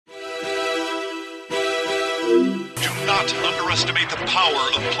Do not underestimate the power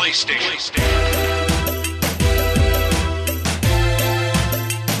of PlayStation.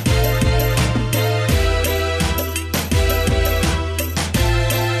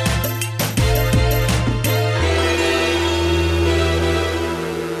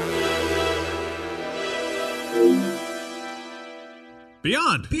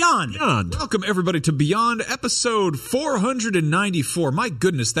 Beyond. Welcome, everybody, to Beyond, episode 494. My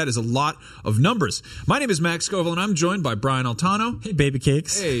goodness, that is a lot of numbers. My name is Max Scoville, and I'm joined by Brian Altano. Hey, baby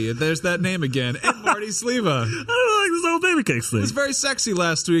cakes. Hey, there's that name again. And Marty Sleva. I don't like this old baby cakes thing. It was very sexy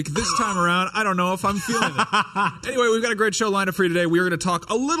last week. This time around, I don't know if I'm feeling it. Anyway, we've got a great show lined up for you today. We are going to talk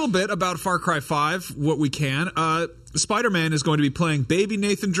a little bit about Far Cry 5, what we can. Spider-Man is going to be playing baby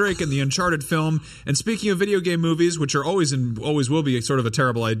Nathan Drake in the Uncharted film. And speaking of video game movies, which are always will be sort of a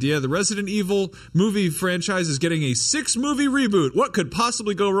terrible idea, the Resident Evil movie franchise is getting a 6-movie reboot. What could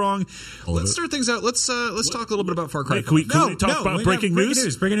possibly go wrong? Let's start things out. Let's talk a little bit about Far Cry. Can we talk about breaking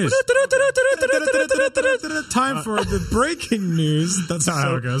news? Breaking news. Time for the breaking news. That's not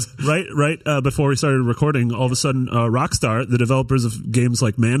how it goes. Right. Before we started recording, all of a sudden, Rockstar, the developers of games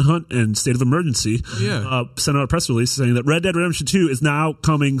like Manhunt and State of Emergency, sent out a press release saying that Red Dead Redemption 2 is now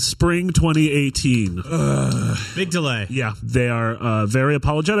coming spring 2018. Big delay. Yeah, they are very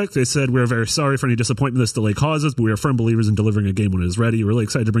apologetic. They said, we're very sorry for any disappointment this delay causes, but we are firm believers in delivering a game when it is ready. We're really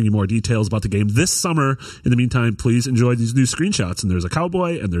excited to bring you more details about the game this summer. In the meantime, please enjoy these new screenshots. And there's a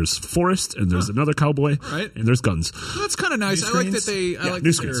cowboy, and there's forest, and there's another cowboy, and there's guns. Well, that's kind of nice. I like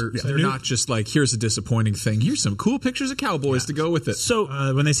that they're not just like, here's a disappointing thing. Here's some cool pictures of cowboys to go with it. So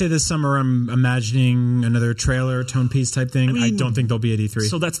when they say this summer, I'm imagining another trailer, tone piece type thing. I don't think they'll be at E3.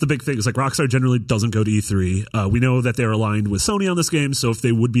 So that's the big thing. It's like Rockstar generally doesn't go to E3. We know that they're aligned with Sony on this game, so if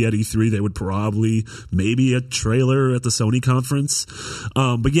they would be at E3, they would probably maybe a trailer at the Sony conference.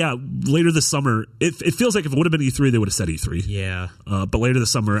 But yeah, later this summer, it feels like if it would have been E3, they would have said E3. Yeah. But later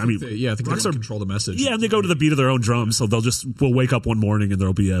this summer, I think Rockstar they control the message. Yeah, and they go to the beat of their own drum, so we'll wake up one morning and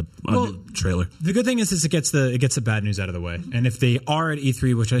there'll be a new trailer. The good thing is it gets the bad news out of the way. And if they are at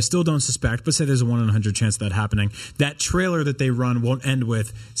E3, which I still don't suspect, but say there's a 1 in 100 chance of that happening, that trailer that they run won't end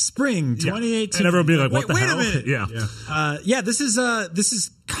with spring 2018. And everyone will be like, what the hell? Wait a minute. Yeah. This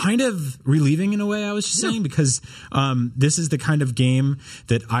is kind of relieving in a way, I was just saying, because this is the kind of game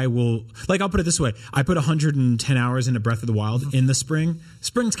that I will, I'll put it this way. I put 110 hours into Breath of the Wild in the spring.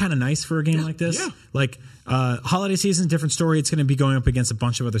 Spring's kind of nice for a game like this. Yeah. Holiday season, different story. It's going to be going up against a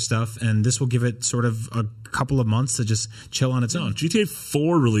bunch of other stuff, and this will give it sort of a couple of months to just chill on its own. GTA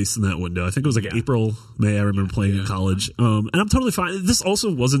 4 released in that window. I think it was April, May. I remember playing in college. And I'm totally fine. This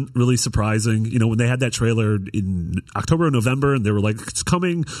also wasn't really surprising. You know, when they had that trailer in October or November, and they were like, it's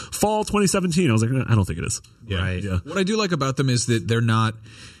coming fall 2017. I was like, I don't think it is. Yeah. Right. Yeah. What I do like about them is that they're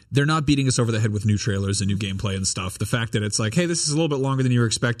not beating us over the head with new trailers and new gameplay and stuff. The fact that it's like, hey, this is a little bit longer than you were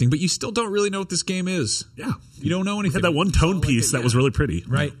expecting, but you still don't really know what this game is. Yeah. You don't know anything. Had that one tone piece that was really pretty.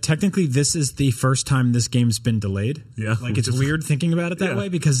 Right. Technically, this is the first time this game's been delayed. Yeah. It's weird thinking about it that way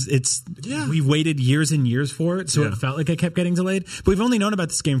because we waited years and years for it, so it felt like it kept getting delayed. But we've only known about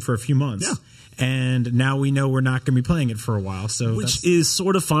this game for a few months. Yeah. And now we know we're not going to be playing it for a while. Which is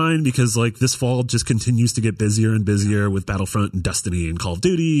sort of fine because this fall just continues to get busier and busier with Battlefront and Destiny and Call of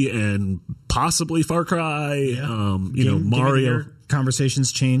Duty and possibly Far Cry. Yeah. Mario.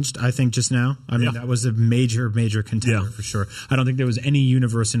 Conversations changed, I think, just now. I mean, that was a major contender for sure. I don't think there was any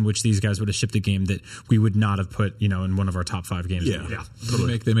universe in which these guys would have shipped a game that we would not have put, in one of our top 5 games. Yeah.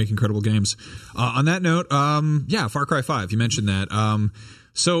 They make incredible games. On that note, Far Cry 5, you mentioned that.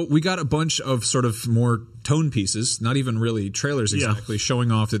 So we got a bunch of sort of more tone pieces, not even really trailers exactly,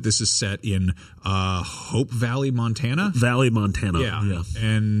 showing off that this is set in Hope Valley, Montana. Yeah.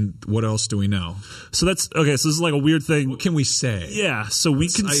 And what else do we know? So that's okay. So this is like a weird thing. What can we say? Yeah. So we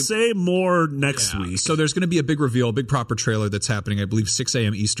can say more next week. So there's going to be a big reveal, a big proper trailer that's happening, I believe, 6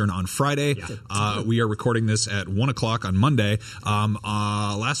 a.m. Eastern on Friday. Yeah. We are recording this at 1 o'clock on Monday.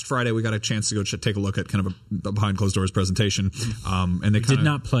 Last Friday, we got a chance to go take a look at kind of a behind closed doors presentation. And they did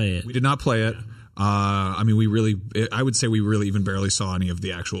not play it. We did not play it. I mean, I would say we really even barely saw any of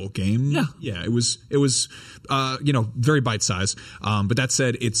the actual game. Yeah. It was, very bite size. But that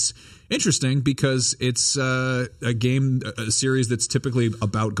said, it's interesting because it's a series that's typically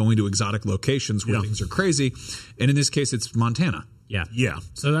about going to exotic locations where things are crazy. And in this case, it's Montana. Yeah.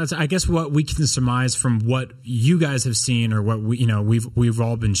 So that's, I guess, what we can surmise from what you guys have seen or what we've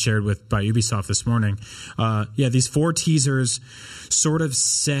all been shared with by Ubisoft this morning. These 4 teasers sort of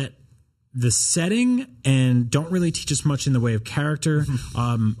set the setting and don't really teach us much in the way of character.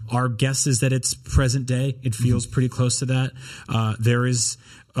 Our guess is that it's present day. It feels pretty close to that. There is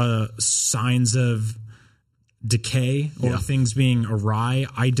signs of decay or things being awry.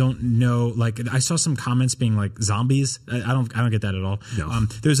 I don't know. Like, I saw some comments being like zombies. I don't get that at all. No.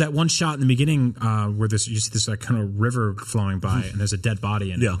 There's that one shot in the beginning where you see this like kind of river flowing by, and there's a dead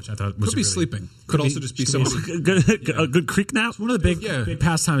body in it, which I thought was Could be sleeping. Could also just be someone. A good creek nap. One of the big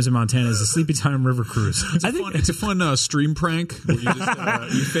pastimes in Montana is a sleepy time river cruise. It's a fun stream prank where you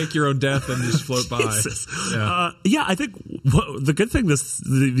just you fake your own death and just float by. I think the good thing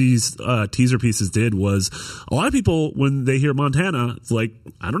these teaser pieces did was a lot of people, when they hear Montana, it's like,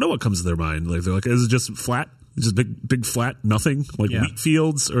 I don't know what comes to their mind. Like, they're like, is it just flat? Just big flat nothing, like wheat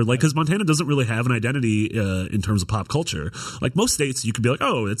fields, or like, because Montana doesn't really have an identity in terms of pop culture. Like most states, you could be like,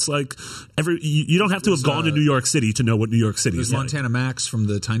 oh, it's like you don't have to have gone to New York City to know what New York City is. Montana Max from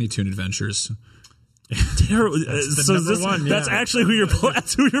the Tiny Toon Adventures. Terrible. That's actually who you're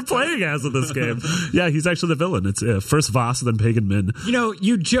playing as in this game. Yeah, he's actually the villain. It's first Voss, then Pagan Min. You know,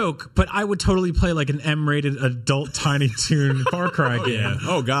 you joke, but I would totally play like an M-rated adult Tiny Toon Far Cry game.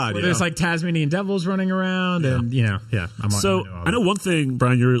 Oh God, There's like Tasmanian devils running around, and I know one thing,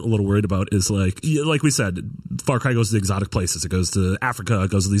 Brian, you're a little worried about is like we said, Far Cry goes to the exotic places. It goes to Africa.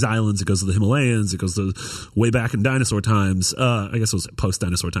 It goes to these islands. It goes to the Himalayas. It goes to way back in dinosaur times. I guess it was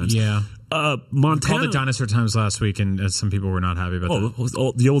post-dinosaur times. Yeah. Montana. The dinosaur times last week, and some people were not happy about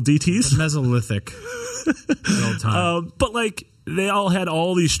that. The old DTs? Mesolithic. The old time. But like, they all had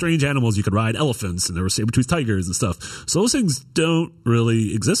all these strange animals you could ride, elephants, and there were saber-toothed tigers and stuff. So those things don't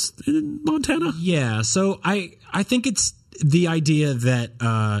really exist in Montana. Yeah, so I think it's the idea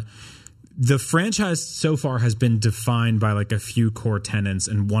that the franchise so far has been defined by like a few core tenets,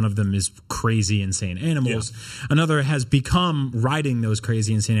 and one of them is crazy, insane animals. Yeah. Another has become riding those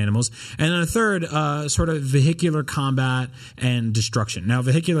crazy, insane animals. And then a third, sort of vehicular combat and destruction. Now,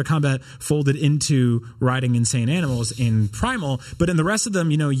 vehicular combat folded into riding insane animals in Primal, but in the rest of them,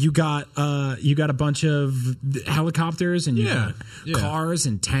 you got a bunch of helicopters and you got cars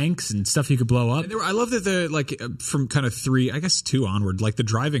and tanks and stuff you could blow up. I love that the like from kind of 3, I guess 2 onward, like the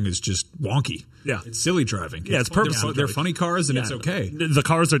driving is just wonky. Yeah. It's silly driving. Yeah, it's purposeful. They're funny cars, and it's okay. The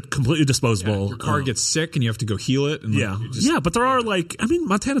cars are completely disposable. Yeah, your car gets sick, and you have to go heal it. And but there are like, I mean,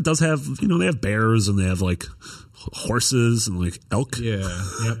 Montana does have, they have bears, and they have like horses and like elk. Yeah.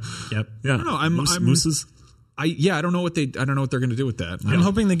 Yep. Yeah. I don't know. Mooses. I don't know what they're going to do with that. I'm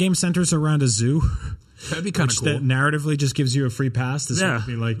hoping the game centers around a zoo. That'd be kind of cool. That narratively just gives you a free pass to sort of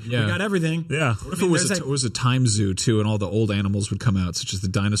be like, we got everything. Yeah. What if it was a time zoo too, and all the old animals would come out, such as the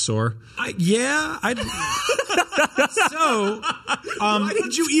dinosaur? Why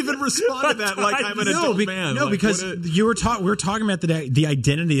did you even respond to that like I'm an adult man? No, because we were talking about the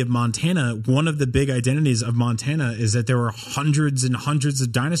identity of Montana. One of the big identities of Montana is that there were hundreds and hundreds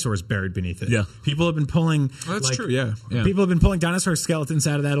of dinosaurs buried beneath it. Yeah. People have been pulling. That's true. Yeah. People have been pulling dinosaur skeletons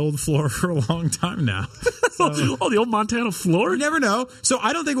out of that old floor for a long time now. The old Montana floor? You never know. So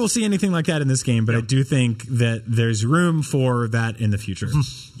I don't think we'll see anything like that in this game, but I do think that there's room for that in the future.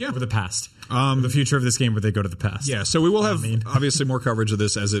 Or the past. The future of this game where they go to the past. Yeah, so we will have obviously more coverage of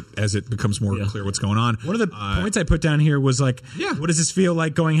this as it becomes more clear what's going on. One of the points I put down here was like, what does this feel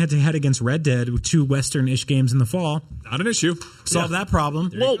like going head to head against Red Dead with 2 Western-ish games in the fall? Not an issue. Solve that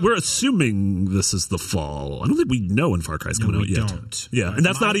problem. Well, we're assuming this is the fall. I don't think we know when Far Cry's coming out yet. Don't. Yeah, and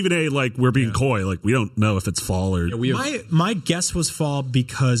that's not even a like we're being coy. Like we don't know if it's fall or. My guess was fall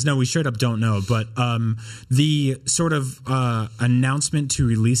because we straight up don't know. But the sort of announcement to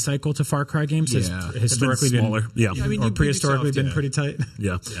release cycle to Far Cry games has historically been smaller. Or prehistorically been pretty tight.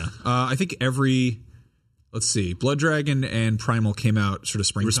 Yeah. I think let's see, Blood Dragon and Primal came out sort of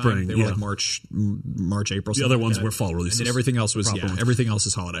springtime. They were like March, April. The other ones were fall releases. And then everything else was everything else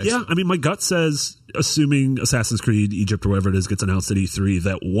is holidays. Yeah, I mean, my gut says, assuming Assassin's Creed Egypt or whatever it is gets announced at E3,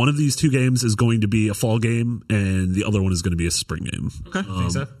 that one of these 2 games is going to be a fall game and the other one is going to be a spring game. Okay,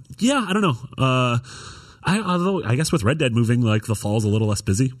 think so? Yeah, I don't know. Although I guess with Red Dead moving, like the fall's a little less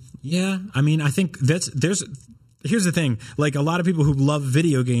busy. Yeah, I mean, I think here's the thing. Like, a lot of people who love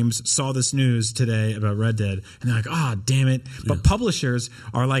video games saw this news today about Red Dead, and they're like, damn it. But publishers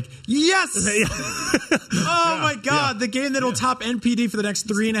are like, yes! My God, the game that'll top NPD for the next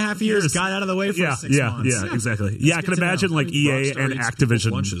 3.5 years got out of the way for 6 months. Yeah, exactly. Yeah, I can imagine like EA and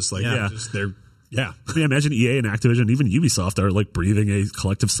Activision. Lunches, Yeah. I mean, imagine EA and Activision, even Ubisoft are like breathing a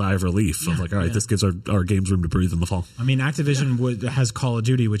collective sigh of relief of like, all right, this gives our games room to breathe in the fall. I mean, Activision has Call of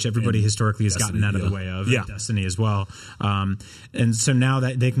Duty, which everybody historically has gotten out of the way of, and Destiny as well. And so now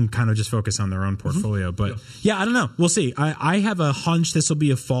that they can kind of just focus on their own portfolio. But I don't know. We'll see. I have a hunch this will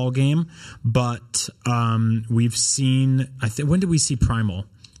be a fall game, but we've seen, when did we see Primal?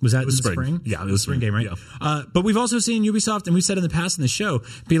 Was that in the spring. spring? Yeah, it was spring game, right? yeah. But we've also seen Ubisoft, and we've said in the past in the show,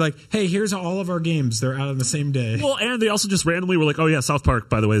 be like, hey, here's all of our games. They're out on the same day. Well, and they also just randomly were like, oh yeah, South Park,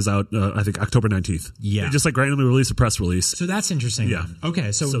 by the way, is out, I think, October 19th. Yeah. They just like randomly released a press release. So that's interesting. Yeah.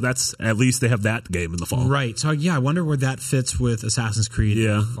 Okay, So that's, at least they have that game in the fall. right. So yeah, I wonder where that fits with Assassin's Creed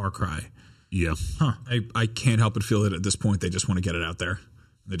Yeah. and Far Cry. Yeah. I can't help but feel that at this point they just want to get it out there.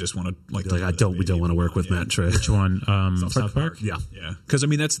 They just want to We don't want to work with Matt and Trey. Which one? South Park? Yeah. Yeah, because I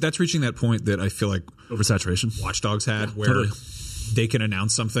mean that's reaching that point that I feel like Oversaturation. Watch Dogs had, where totally. they can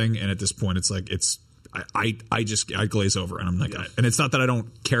announce something, and at this point it's like I glaze over, and I'm like, and it's not that I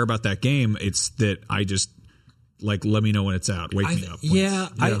don't care about that game, it's that I just like, let me know when it's out, wake me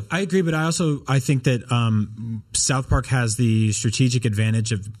up. I agree, but I think that South Park has the strategic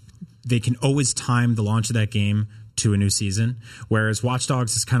advantage of they can always time the launch of that game to a new season, whereas Watch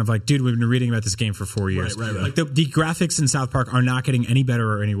Dogs is kind of like, dude, we've been reading about this game for 4 years. Right. Like the graphics in South Park are not getting any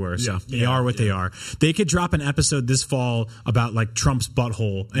better or any worse. Yeah. They are what they are. They could drop an episode this fall about like Trump's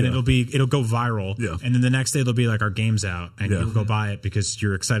butthole, and it'll go viral. Yeah. And then the next day it'll be like, our game's out, and you'll go buy it because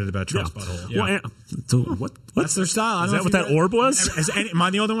you're excited about Trump's butthole. Well, and, so what? That's their style. I Is don't that know what if that orb was? Am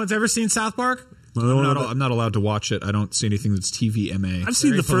I the only one that's ever seen South Park? I'm not allowed to watch it. I don't see anything that's TVMA. I've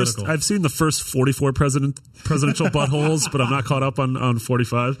seen political. I've seen the first 44 presidential buttholes, but I'm not caught up on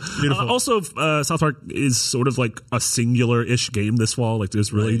 45. Beautiful. Also, South Park is sort of like a singular-ish game this fall. Like,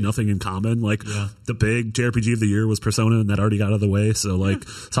 there's really nothing in common. Like, the big JRPG of the year was Persona, and that already got out of the way. So, like,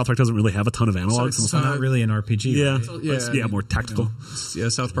 South Park doesn't really have a ton of analogs. It's not really an RPG. Right? Yeah, more tactical.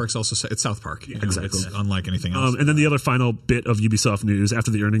 South Park's also it's South Park. exactly. It's unlike anything else. And then the other final bit of Ubisoft news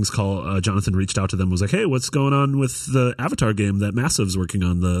after the earnings call, Jonathan reached out to them, was like, "Hey, what's going on with the Avatar game that Massive's working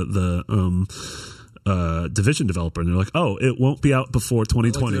on, the Division developer?" And they're like, "Oh, it won't be out before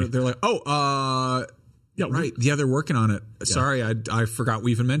 2020." They're like, yeah, right. Yeah, they're working on it. Sorry, I forgot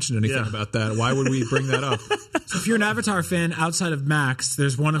we even mentioned anything about that. Why would we bring that up? So if you're an Avatar fan outside of Max,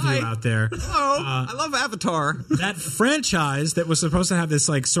 there's one of you out there. Hello, I love Avatar. That franchise that was supposed to have this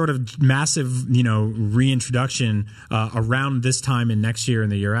like sort of massive, reintroduction around this time and next year and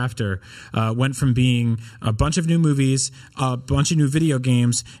the year after, went from being a bunch of new movies, a bunch of new video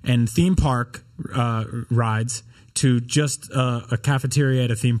games, and theme park rides to just a cafeteria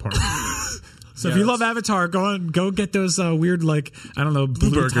at a theme park. So if you love Avatar, go get those weird, like, I don't know,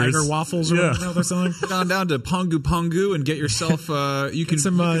 Blue Tiger waffles or whatever or something. Go down to Pongu Pongu and get yourself. You can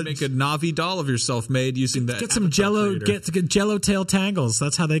make a Navi doll of yourself made using that. Get some Jello. Get Jello tail tangles.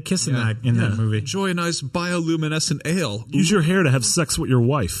 That's how they kiss in that movie. Enjoy a nice bioluminescent ale. Use your hair to have sex with your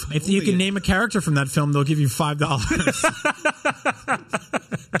wife. If you can name a character from that film, they'll give you $5.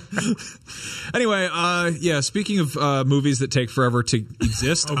 Anyway, speaking of movies that take forever to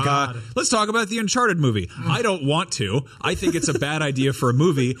exist, let's talk about the Uncharted movie. I don't want to. I think it's a bad idea for a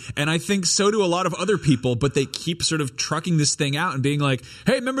movie, and I think so do a lot of other people, but they keep sort of trucking this thing out and being like,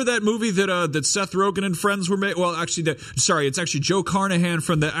 hey, remember that movie that Seth Rogen and friends were made? Well, actually, it's actually Joe Carnahan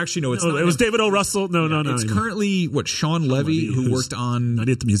from the... Actually, no, it's not. It was David O. Russell. No. It's currently, Sean Levy, who worked on...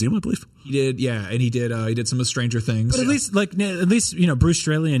 90 at the Museum, I believe. He did, and he did some of Stranger Things. But at least Bruce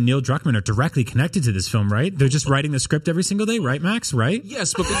Straley and Neil Druckmann are directly connected to this film, right? They're just writing the script every single day, right, Max? Right?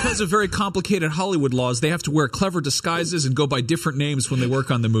 Yes, but because of very complicated Hollywood laws, they have to wear clever disguises and go by different names when they work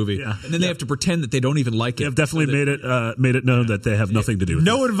on the movie. Yeah. And then they have to pretend that they don't even like it. They've definitely made it known that they have nothing to do with it.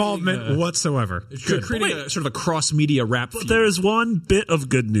 No involvement whatsoever. Creating a sort of a cross-media rap feud. There is one bit of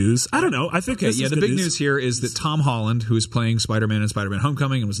good news. I don't know. I think the big news here is that Tom Holland, who is playing Spider-Man in Spider-Man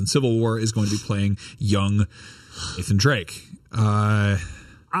Homecoming and was in Civil War, is going to be playing young Nathan Drake. I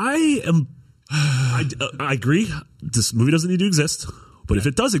agree. This movie doesn't need to exist, but if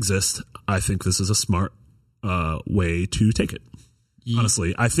it does exist, I think this is a smart way to take it.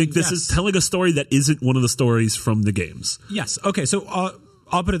 Honestly, I think this is telling a story that isn't one of the stories from the games. Yes. Okay. So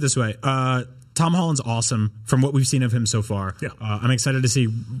I'll put it this way. Tom Holland's awesome from what we've seen of him so far. Yeah. I'm excited to see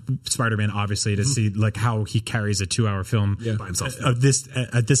Spider-Man, obviously, to see like how he carries a 2-hour film by himself at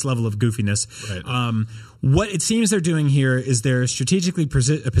this level of goofiness. Right. What it seems they're doing here is they're strategically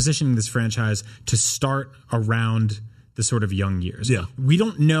positioning this franchise to start around the sort of young years. Yeah. We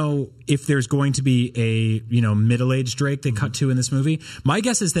don't know if there's going to be a, middle-aged Drake they cut to in this movie. My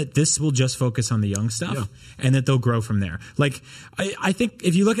guess is that this will just focus on the young stuff and that they'll grow from there. Like, I think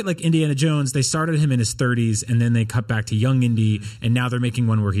if you look at like Indiana Jones, they started him in his 30s and then they cut back to young Indy and now they're making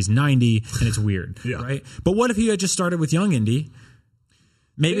one where he's 90 and it's weird. Right? But what if you had just started with young Indy?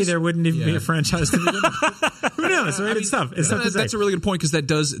 Maybe there wouldn't even be a franchise to begin with. Who knows, right? It's tough. It's tough to say. That's a really good point because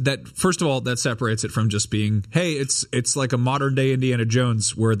that first of all, that separates it from just being, hey, it's like a modern day Indiana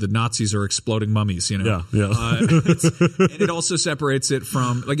Jones where the Nazis are exploding mummies, you know? Yeah. And it also separates it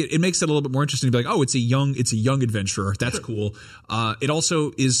from, like, it makes it a little bit more interesting to be like, oh, it's a young adventurer. That's cool. It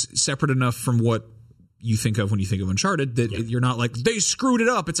also is separate enough from what you think of when you think of Uncharted that you're not like, they screwed it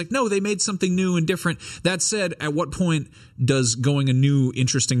up. It's like, no, they made something new and different. That said, at what point does going a new,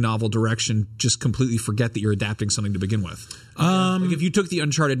 interesting, novel direction just completely forget that you're adapting something to begin with? Like if you took the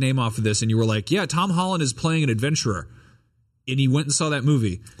Uncharted name off of this and you were like, yeah, Tom Holland is playing an adventurer, and you went and saw that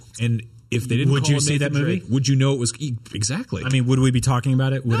movie, and if they didn't, would call you him see Nathan that movie? Drake, would you know it was exactly? I mean, would we be talking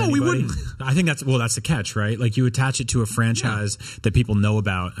about it? No, we wouldn't. I think that's the catch, right? Like you attach it to a franchise that people know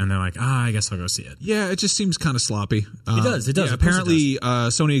about, and they're like, I guess I'll go see it. Yeah, it just seems kind of sloppy. It does. Yeah, Of course it apparently,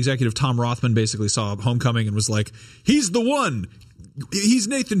 Sony executive Tom Rothman basically saw Homecoming and was like, "He's the one. He's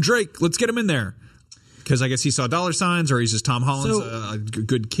Nathan Drake. Let's get him in there." Because I guess he saw dollar signs, or he's just Tom Holland's a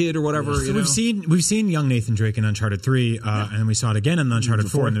good kid, or whatever. So we've seen young Nathan Drake in Uncharted 3, and then we saw it again in Uncharted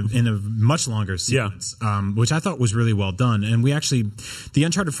 4 in a much longer sequence, which I thought was really well done. And the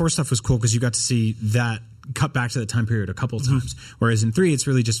Uncharted 4 stuff was cool because you got to see that cut back to that time period a couple of times. Whereas in 3, it's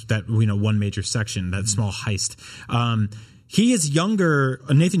really just that one major section, that small heist. He is younger.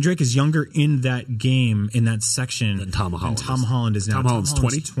 Nathan Drake is younger in that game, in that section, than Tom Holland. Tom Holland is now. Tom Holland's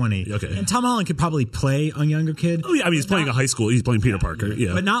 20? 20. Okay. And Tom Holland could probably play a younger kid. Oh, yeah. I mean, he's playing a high school. He's playing Peter Parker.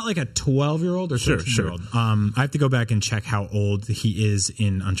 Yeah. But not like a 12-year-old or 13-year-old. I have to go back and check how old he is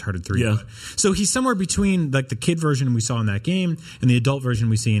in Uncharted 3. Yeah. So he's somewhere between like the kid version we saw in that game and the adult version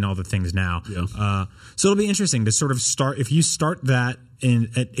we see in all the things now. Yeah. So it'll be interesting to sort of start, if you start that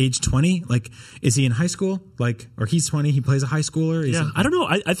at age 20, like, is he in high school? Like, or he's 20, he plays a high schooler? I don't know.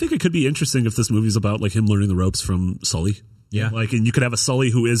 I think it could be interesting if this movie's about like him learning the ropes from Sully. Yeah. Like, and you could have a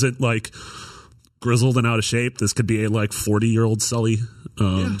Sully who isn't like grizzled and out of shape. This could be a like 40-year-old Sully.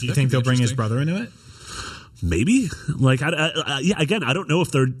 Do you think they'll bring his brother into it? Maybe. Like, again, I don't know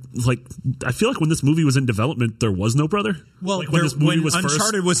if they're like, I feel like when this movie was in development, there was no brother. Well, like when this movie was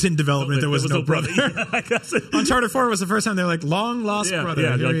Uncharted was in development, there was no brother. Yeah, I guess. Uncharted 4 was the first time they're like, long lost brother.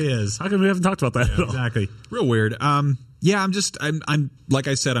 Here like, he is. How come we haven't talked about that at all? Exactly. Real weird. I'm like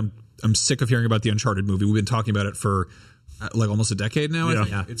I said, I'm sick of hearing about the Uncharted movie. We've been talking about it for like almost a decade now. I think.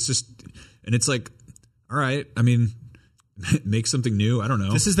 Yeah. It's just, and it's like, all right. I mean, make something new. I don't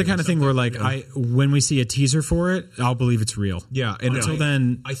know. This is the kind of thing where, like, when we see a teaser for it, I'll believe it's real. Yeah, and until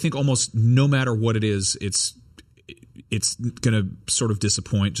then, I think almost no matter what it is, it's going to sort of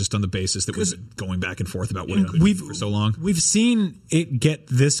disappoint just on the basis that we've been going back and forth about what it could be for so long. We've seen it get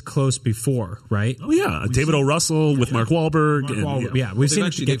this close before, right? Oh yeah, David O. Russell with Mark Wahlberg. We've seen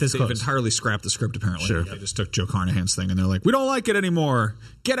it get this they've close. entirely scrapped the script. Apparently, Sure. They just took Joe Carnahan's thing and they're like, "We don't like it anymore.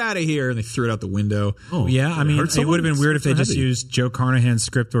 Get out of here!" And they threw it out the window. Oh Yeah, I mean, it would have been weird if they just used Joe Carnahan's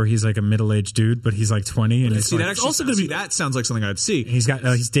script where he's like a middle-aged dude, but he's like 20, and See, that actually that sounds like something I'd see. he's got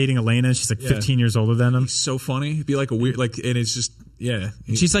he's dating Elena, and she's like 15 years older than him. So funny. It'd be like a weird, like, and it's just, yeah.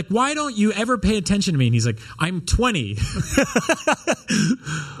 She's like, "Why don't you ever pay attention to me?" And he's like, "I'm 20."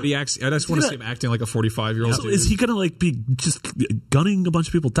 But he acts. I just want to see him acting like a 45-year-old. So is he gonna like be just gunning a bunch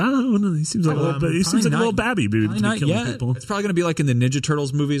of people down? He seems like a little bit. He seems like a little babby, to be not killing yet. people. It's probably going to be like in the Ninja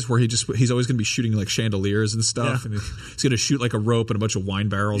Turtles movies where he's always going to be shooting like chandeliers and stuff, and he's going to shoot like a rope and a bunch of wine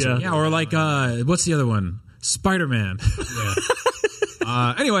barrels. Yeah. Yeah, or like what's the other one? Spider-Man.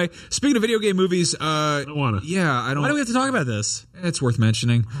 Anyway, speaking of video game movies, I don't want to. yeah, I don't. Why do we have to talk about this? It's worth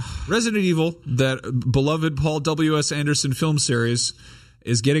mentioning. Resident Evil, that beloved Paul W.S. Anderson film series,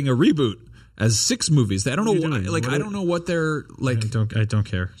 is getting a reboot as 6 movies. I don't know. I don't know what they're like. I don't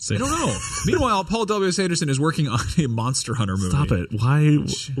care. I don't know. Meanwhile, Paul W.S. Anderson is working on a Monster Hunter movie. Stop it! Why?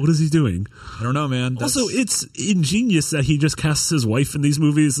 What is he doing? I don't know, man. Also, it's ingenious that he just casts his wife in these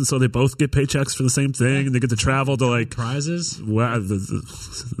movies, and so they both get paychecks for the same thing, and they get to travel to like Prizes,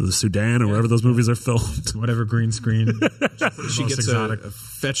 the Sudan or wherever those movies are filmed. whatever green screen. she gets a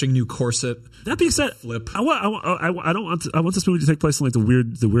fetching new corset. That being said, Flip. I want this movie to take place in like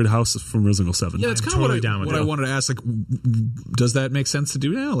the weird house from Resident Evil 7. Yeah, it's kind totally of down with what it. I wanted to ask. Like, does that make sense to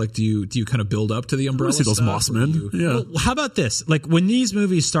do now? Like, do you kind of build up to the I umbrella? want to see those stuff, moss or men. do you- Yeah. Well, how about this? Like when these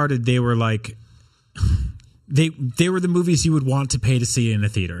movies started, they were like they were the movies you would want to pay to see in a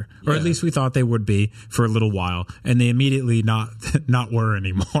theater, or at least we thought they would be for a little while, and they immediately not were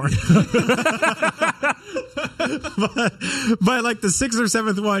anymore. but by like the 6th or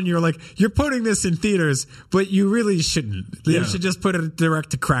 7th one, you're like, you're putting this in theaters, but you really shouldn't. You should just put it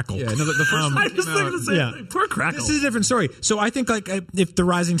direct to Crackle. Yeah, no, the first one I was thinking the same thing. Poor Crackle. This is a different story. So I think like if the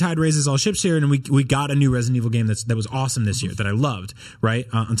rising tide raises all ships here, and we got a new Resident Evil game that was awesome this year that I loved, right?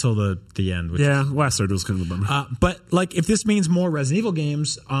 Until the end. Which, last third was kind of a bummer. but like if this means more Resident Evil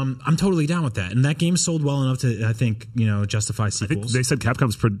games, I'm totally down with that. And that game sold well enough to, I think, justify sequels. They said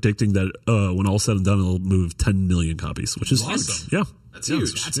Capcom's predicting that when all said and done, it'll move 10 million copies, which is awesome. Yeah. That's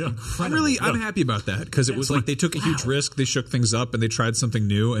huge. That's I'm happy about that because it was like they took a huge risk, they shook things up, and they tried something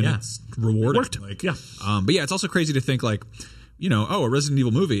new, and it's rewarding. It worked. Like, but it's also crazy to think like, a Resident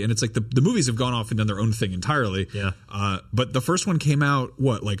Evil movie, and it's like the movies have gone off and done their own thing entirely. Yeah. But the first one came out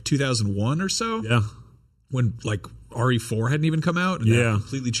like 2001 or so. Yeah. When like RE4 hadn't even come out, and that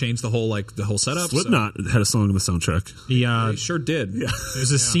completely changed the whole setup. Slipknot had a song in the soundtrack. They sure did. Yeah.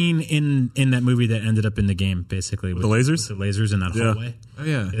 There's a scene in that movie that ended up in the game, basically with the lasers, with the lasers in that hallway. Oh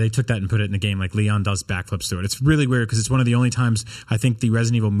yeah, they took that and put it in the game. Like Leon does backflips through it. It's really weird because it's one of the only times I think the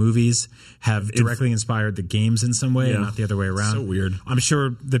Resident Evil movies have directly inspired the games in some way, and not the other way around. So weird. I'm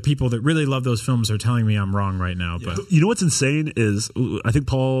sure the people that really love those films are telling me I'm wrong right now. But you know what's insane is I think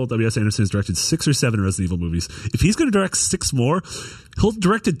Paul W.S. Anderson has directed 6 or 7 Resident Evil movies. If he's going to direct 6 more, he'll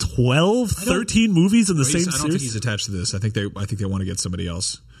directed 12, 13 movies in the same series. I don't think he's attached to this. I think they want to get somebody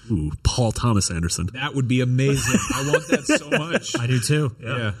else. Ooh, Paul Thomas Anderson. That would be amazing. I want that so much. I do too.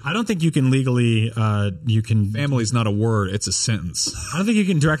 Yeah. I don't think you can legally. Family's not a word; it's a sentence. I don't think you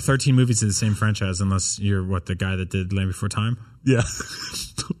can direct 13 movies in the same franchise unless you're the guy that did Land Before Time. Yeah.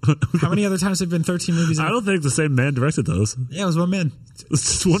 How many other times have been 13 movies? I don't think the same man directed those. Yeah, it was one man.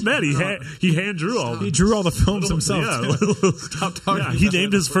 It's one man. He hand drew all. He drew all the films himself. Yeah. Stop talking. Yeah, he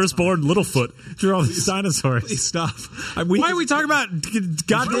named his firstborn Littlefoot. Drew all the dinosaurs. Please stop. Why are we talking about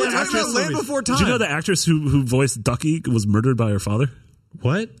goddamn Land Before Time? Did you know the actress who voiced Ducky was murdered by her father?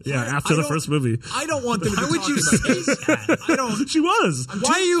 What? Yeah, after the first movie. I don't want them to Why would you say that? I don't. She was.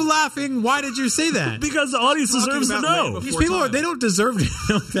 Why are you laughing? Why did you say that? Because the audience deserves to know. These people they don't deserve to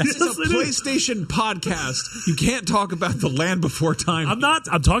know that. This is a PlayStation podcast. You can't talk about the Land Before Time.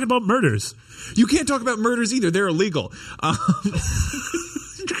 I'm talking about murders. You can't talk about murders either. They're illegal. You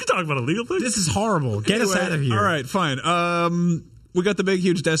can talk about illegal things. This is horrible. Get us out of here. All right, fine. We got the big,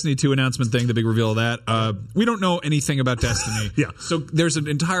 huge Destiny 2 announcement thing, the big reveal of that. We don't know anything about Destiny. Yeah. So there's an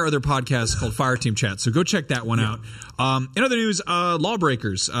entire other podcast called Fireteam Chat. So go check that one out. In other news,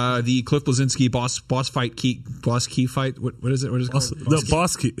 Lawbreakers, the Cliff Bleszinski boss key fight. What is it? What is it called? The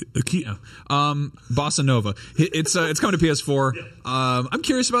boss key. Yeah. Bossa Nova. It's coming to PS4. I'm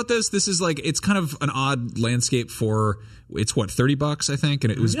curious about this. This is it's kind of an odd landscape for. It's what, $30, I think,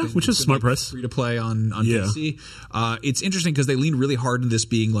 and it was which is smart price, free to play on PC. It's interesting because they leaned really hard into this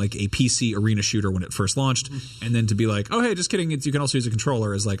being like a PC arena shooter when it first launched, and then to be like, oh hey, just kidding, you can also use a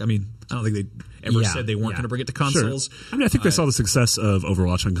controller. Is I don't think they ever said they weren't going to bring it to consoles. Sure. I mean, I think they saw the success of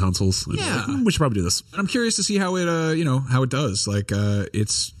Overwatch on consoles. Yeah, we should probably do this. And I'm curious to see how it how it does.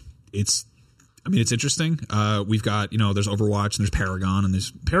 It's interesting. We've got, there's Overwatch and there's Paragon and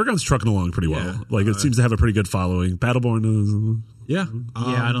there's Paragon's trucking along pretty well. Yeah. It seems to have a pretty good following. Battleborn is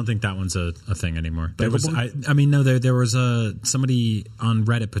I don't think that one's a thing anymore. There was somebody on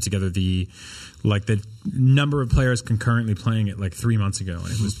Reddit put together the number of players concurrently playing it 3 months ago,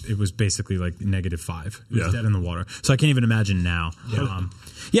 and it was basically -5. It was dead in the water. So I can't even imagine now.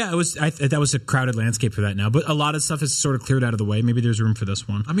 Yeah. It was. That was a crowded landscape for that now, but a lot of stuff is sort of cleared out of the way. Maybe there's room for this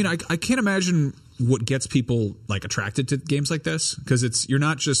one. I mean, I can't imagine what gets people attracted to games like this, because you're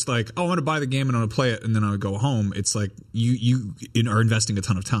not just I want to buy the game and I'm going to play it and then I'll go home. It's you are investing a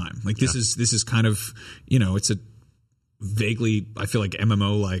ton of time. This is kind of it's a vaguely, I feel like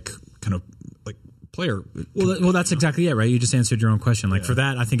MMO kind of player. Well, that's exactly it, right? You just answered your own question. For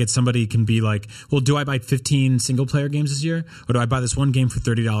that, I think somebody can be well, do I buy 15 single player games this year, or do I buy this one game for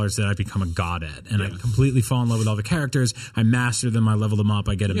 $30 that I become a god at, and I completely fall in love with all the characters, I master them, I level them up,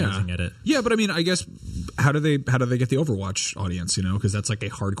 I get amazing at it. Yeah, but I mean, I guess how do they get the Overwatch audience? Because that's a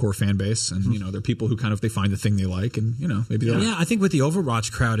hardcore fan base, and they're people who kind of they find the thing they like, and maybe they'll. Yeah, I think with the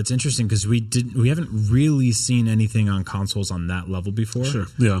Overwatch crowd, it's interesting because we haven't really seen anything on consoles on that level before. Sure.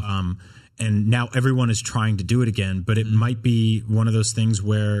 Yeah. And now everyone is trying to do it again, but it might be one of those things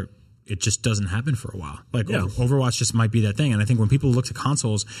where it just doesn't happen for a while. Overwatch just might be that thing. And I think when people look to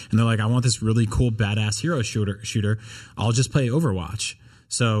consoles and they're like, I want this really cool, badass hero shooter, I'll just play Overwatch.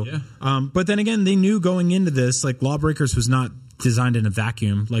 So, but then again, they knew going into this, Lawbreakers was not designed in a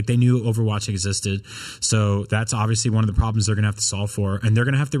vacuum. Like they knew Overwatch existed. So that's obviously one of the problems they're going to have to solve for. And they're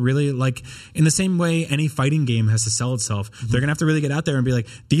going to have to really, like, in the same way any fighting game has to sell itself, they're going to have to really get out there and be like,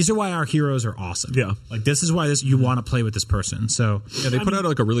 these are why our heroes are awesome. Yeah. Like this is why you want to play with this person. So Yeah, they put out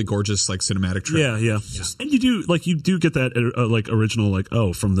like a really gorgeous like cinematic trailer. Yeah. And you do get that like original, like,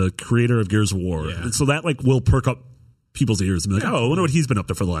 from the creator of Gears of War. Yeah. And so that like will perk up people's ears and be like, I wonder what he's been up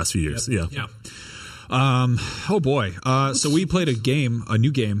to for the last few years. Yeah. Oh boy. So we played a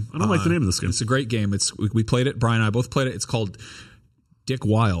new game. I don't like the name of this game. It's a great game. We played it. Brian and I both played it. It's called Dick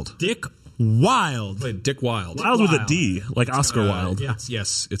Wild. Dick Wild. Played Dick Wild. Wild with a D, like Oscar Wilde. Yeah.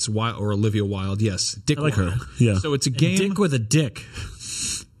 Yes, it's Wild or Olivia Wilde. Yes, Dick I like Wild. her. Yeah. So it's a game. Dick with a dick.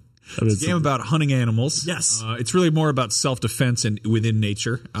 I mean, It's a game about hunting animals. Yes. It's really more about self-defense and within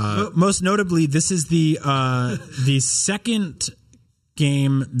nature. Most notably, this is the second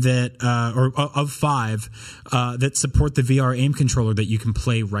game that of 5 that support the VR aim controller that you can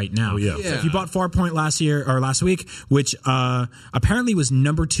play right now. yeah. So if you bought Farpoint last week, which apparently was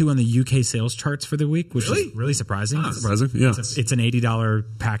number 2 on the UK sales charts for the week, which is really surprising. surprising. Yeah. It's an $80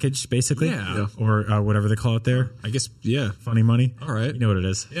 package basically, Yeah. or whatever they call it there. I guess, yeah. Funny money. All right. You know what it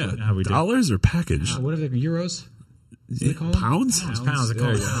is. Yeah. How we do. Dollars or package? What are they? Euros? They call them? Pounds? Pounds. They call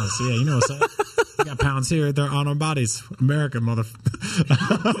There it you go. pounds. Yeah, you know what's up. We got pounds here. They're on our bodies. America,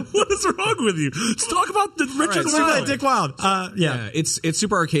 motherfucker. What is wrong with you? Just talk about the Richard so Wild. Dick Wild. Yeah, it's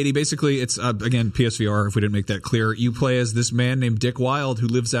super arcadey. Basically, it's again PSVR. If we didn't make that clear, you play as this man named Dick Wild who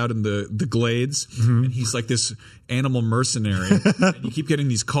lives out in the glades, and he's like this animal mercenary. And you keep getting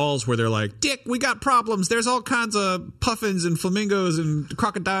these calls where they're like, "Dick, we got problems. There's all kinds of puffins and flamingos and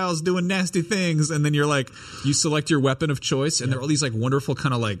crocodiles doing nasty things." And then you're like, you select your weapon of choice, and there are all these like wonderful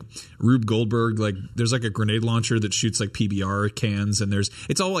kind of like Rube Goldberg. Like there's like a grenade launcher that shoots like PBR cans, and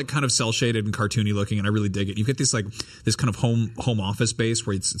it's all like kind of cell shaded and cartoony looking, and I really dig it. You get this like this kind of home office base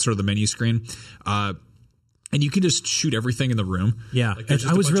where it's sort of the menu screen. And you can just shoot everything in the room. Yeah, like, there's it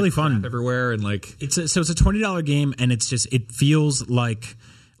just a was bunch really of crap fun everywhere, and like so it's a $20 game, and it feels like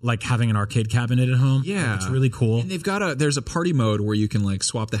having an arcade cabinet at home. yeah, It's really cool. And they've got there's a party mode where you can like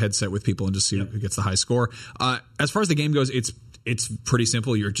swap the headset with people and just see who gets the high score. As far as the game goes, it's pretty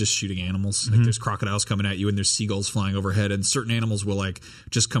simple. You're just shooting animals. Like there's crocodiles coming at you, and there's seagulls flying overhead, and certain animals will like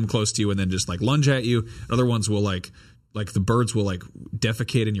just come close to you and then just like lunge at you. Other ones will like the birds will like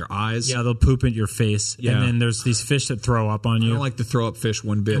defecate in your eyes. Yeah, they'll poop in your face. Yeah. And then there's these fish that throw up on I you. don't like to throw up fish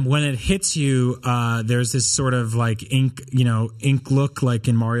one bit. And when it hits you, there's this sort of like ink look like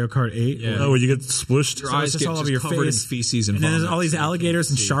in Mario Kart 8. Yeah. Oh, where you get smushed? Your So eyes it's just get all just over your covered face. in feces and And then there's vomit. all these alligators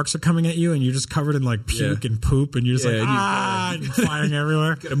and sharks are coming at you, and you're just covered in like puke and poop, and you're just Yeah, like, and you- flying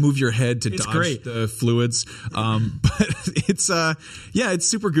everywhere. Got to move your head to dodge great. the fluids. But it's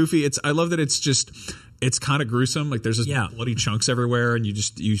super goofy. I love that it's kind of gruesome. Like there's just bloody chunks everywhere, and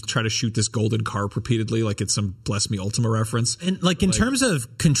you try to shoot this golden carp repeatedly, like it's some Bless Me Ultima reference. And like in terms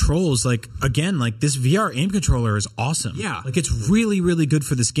of controls, like again, like this VR aim controller is awesome. Yeah. Like it's really, really good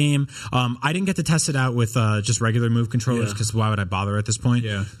for this game. I didn't get to test it out with just regular Move controllers because why would I bother at this point?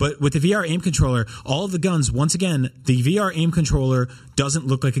 Yeah. But with the VR aim controller, all of the guns, once again, the VR aim controller doesn't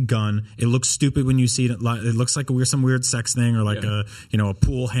look like a gun. It looks stupid when you see it. It looks like some weird sex thing or like a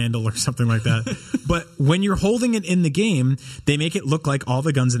pool handle or something like that. But when you're holding it in the game, they make it look like all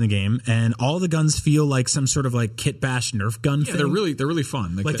the guns in the game, and all the guns feel like some sort of like Kit Bash Nerf gun thing. They're really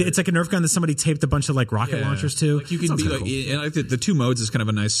fun. Like it's like a Nerf gun that somebody taped a bunch of like rocket launchers to. Like you can be like, and like the two modes is kind of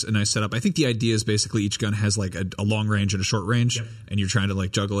a nice setup. I think the idea is basically each gun has like a long range and a short range, and you're trying to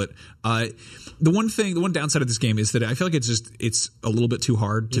like juggle it. The one downside of this game is that I feel like it's a little bit too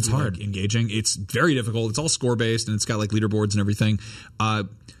hard. It's hard, like, engaging. It's very difficult. It's all score based, and it's got like leaderboards and everything.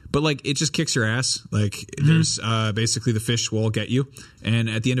 But like it just kicks your ass. Like there's basically the fish will get you, and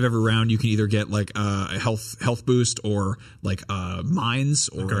at the end of every round you can either get like a health boost or like mines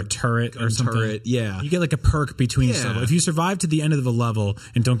or a turret or something. Turret. Yeah, you get like a perk between each level. If you survive to the end of the level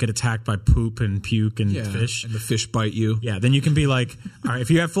and don't get attacked by poop and puke and fish, and the fish bite you. Yeah, then you can be like, all right, if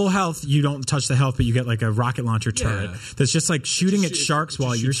you have full health, you don't touch the health, but you get like a rocket launcher turret that's just like shooting at sharks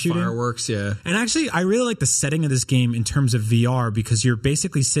while you're shooting fireworks. Yeah, and actually, I really like the setting of this game in terms of VR because you're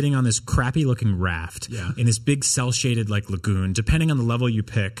basically sitting on this crappy looking raft in this big cell shaded like lagoon, depending on the level you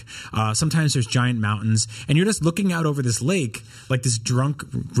pick. Sometimes there's giant mountains, and you're just looking out over this lake like this drunk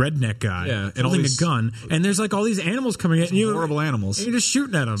redneck guy holding a gun, and there's like all these animals coming at you. Horrible animals. And you're just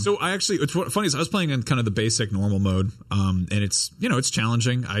shooting at them. So it's funny is I was playing in kind of the basic normal mode, and it's it's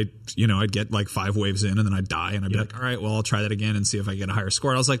challenging. I'd get like 5 waves in, and then I'd die, and I'd be like, all right, well I'll try that again and see if I get a higher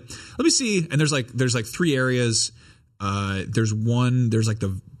score. And I was like, let me see. And there's like 3 areas. There's like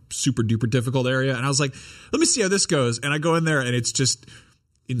the super duper difficult area, and I was like, let me see how this goes. And I go in there, and it's just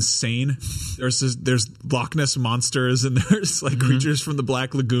insane. There's Loch Ness monsters, and there's like creatures from the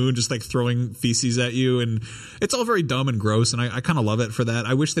Black Lagoon just like throwing feces at you, and it's all very dumb and gross, and I kind of love it for that.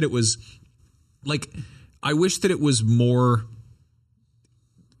 I wish that it was more,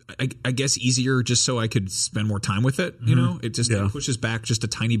 I guess, easier, just so I could spend more time with it. You know, it just it pushes back just a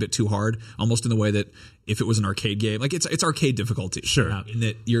tiny bit too hard, almost in the way that if it was an arcade game, like it's arcade difficulty. Sure. In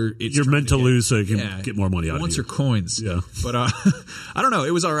that you're meant to lose so you can get more money out of it. Wants your coins. Yeah. But I don't know.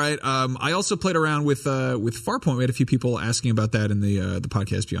 It was all right. I also played around with Farpoint. We had a few people asking about that in the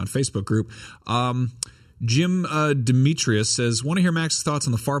Podcast Beyond Facebook group. Jim Demetrius says, want to hear Max's thoughts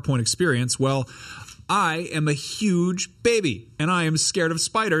on the Farpoint experience? Well, I am a huge baby, and I am scared of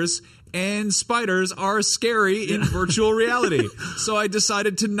spiders, and spiders are scary in virtual reality. So I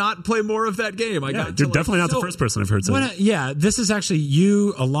decided to not play more of that game. You're definitely not the first person I've heard say that. This is actually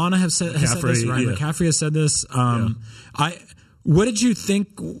you. Alana has said this. Ryan McCaffrey has said this. What did you think?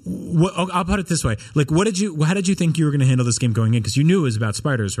 I'll put it this way: like, how did you think you were going to handle this game going in? Because you knew it was about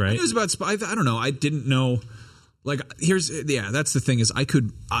spiders, right? It was about spiders. I don't know. I didn't know. Like, that's the thing is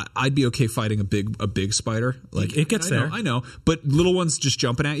I'd be okay fighting a big spider. Like, it gets there. I know, but little ones just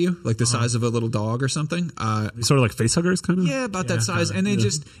jumping at you, like the size of a little dog or something. Sort of like facehuggers, kind of. Yeah, about that size, and they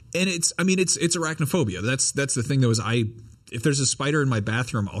it's arachnophobia. That's the thing though, is if there's a spider in my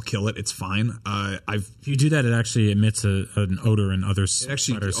bathroom, I'll kill it. It's fine. If you do that, it actually emits an odor, and other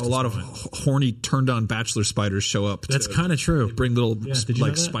spiders. A lot of horny, turned-on bachelor spiders show up. That's kind of true. Bring little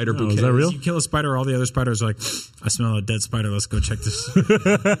spider bouquets. Is that real? You kill a spider, all the other spiders are like, I smell a dead spider. Let's go check this.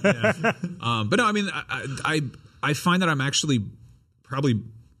 But no, I mean, I find that I'm actually probably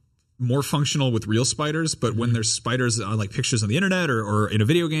more functional with real spiders, but when there's spiders on like pictures on the internet or in a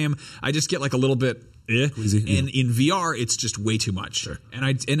video game, I just get like a little bit and in VR it's just way too much. Sure. And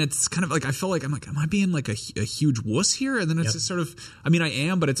it's kind of like I feel like am I being like a huge wuss here? And then it's just sort of, I mean, I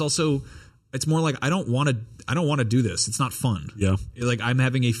am, but it's also, it's more like I don't want to do this. It's not fun. Yeah. Like I'm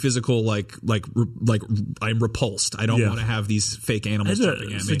having a physical like I'm repulsed. I don't want to have these fake animals jumping at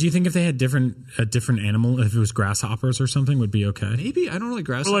me. So do you think if they had a different animal, if it was grasshoppers or something, would be okay? Maybe. I don't know, like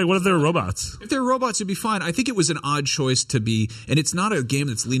grasshoppers. Or like, what if they're robots? If they're robots, it'd be fine. I think it was an odd choice to be, and it's not a game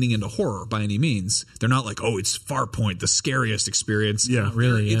that's leaning into horror by any means. They're not like, oh, it's Farpoint, the scariest experience. Yeah,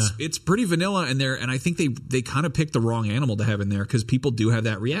 really. It's pretty vanilla in there, and I think they kind of picked the wrong animal to have in there because people do have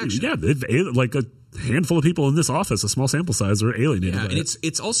that reaction. Yeah, like a handful of people in this office, a small sample size, are alienated. Yeah, by and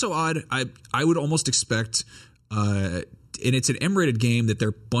it's also odd. I would almost expect, and it's an M-rated game that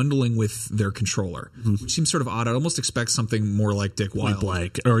they're bundling with their controller, which seems sort of odd. I'd almost expect something more like Dick Wild,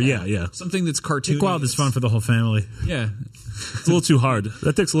 Blank, or something that's cartoony. Dick Wild is fun for the whole family. Yeah, it's a little too hard.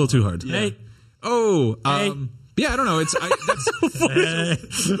 That Dick's a little too hard. Yeah. Yeah, I don't know.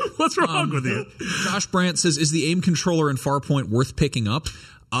 What's wrong with you? Josh Brandt says, "Is the aim controller in Farpoint worth picking up?"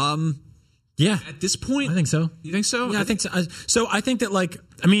 Yeah, at this point, I think so. You think so? Yeah, I think so. So I think that, like,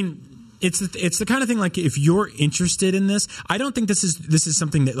 I mean, it's the kind of thing, like, if you're interested in this, I don't think this is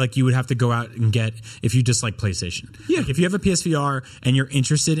something that, like, you would have to go out and get if you just like PlayStation. Yeah. Like, if you have a PSVR and you're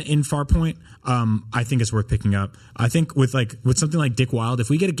interested in Farpoint, I think it's worth picking up. I think with something like Dick Wild, if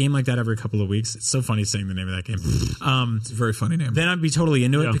we get a game like that every couple of weeks, it's so funny saying the name of that game. It's a very funny name. Then I'd be totally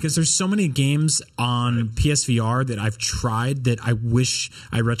into it because there's so many games on PSVR that I've tried that I wish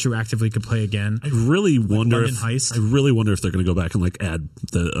I retroactively could play again. I really wonder if they're going to go back and like add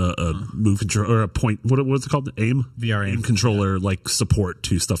the move control or a point. What's it called? Aim VR controller like support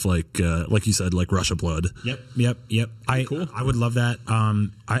to stuff like you said, like Rush of Blood. Yep. I would love that.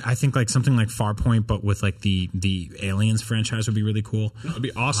 I think like something like Farpoint, but with like the Aliens franchise would be really cool. That'd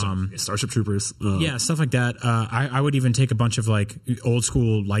be awesome. Starship Troopers. Stuff like that. I would even take a bunch of like old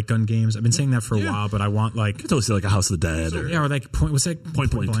school light gun games. I've been saying that for a while, but I want like I totally see like a House of the Dead. or like Point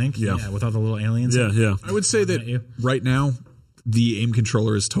Blank. Yeah, with all the little aliens. Yeah. I would say that right now the aim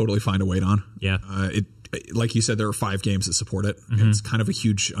controller is totally fine to wait on. Yeah. Like you said, there are 5 games that support it. And it's kind of a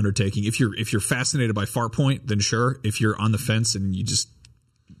huge undertaking. If you're fascinated by Farpoint, then sure. If you're on the fence and you just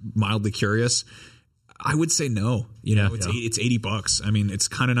mildly curious, I would say no. It's $80. I mean, it's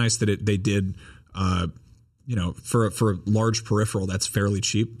kind of nice that they did. For a large peripheral, that's fairly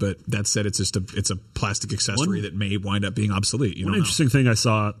cheap. But that said, it's a plastic accessory that may wind up being obsolete. One interesting thing I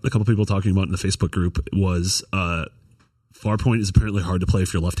saw a couple people talking about in the Facebook group was Farpoint is apparently hard to play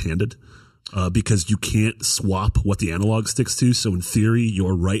if you're left-handed. because you can't swap what the analog sticks to. So in theory,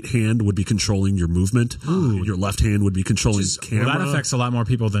 your right hand would be controlling your movement. And your left hand would be controlling camera. Well, that affects a lot more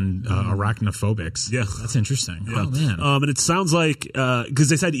people than arachnophobics. Yeah. That's interesting. Yeah. Oh, man. And it sounds like, because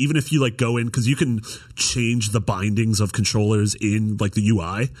they said even if you like go in, because you can change the bindings of controllers in like the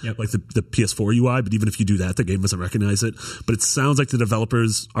UI, like the PS4 UI, but even if you do that, the game doesn't recognize it. But it sounds like the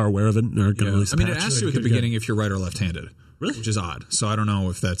developers are aware of it and are going to release a patch. it asks you at the beginning if you're right or left-handed. Really? Which is odd. So I don't know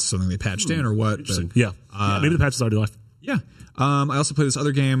if that's something they patched in or what. But, Yeah, maybe the patch is already live. yeah. I also played this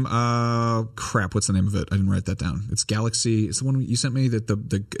other game. Crap, what's the name of it? I didn't write that down. It's Galaxy. It's the one you sent me. That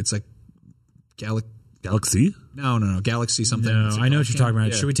the it's like Galaxy? No, Galaxy something. No, I know what you're talking about.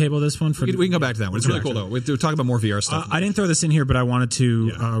 Yeah. Should we table this one? We can go back to that one. It's really cool, though. We'll talk about more VR stuff. I didn't throw this in here, but I wanted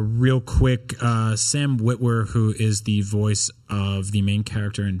to real quick. Sam Witwer, who is the voice of the main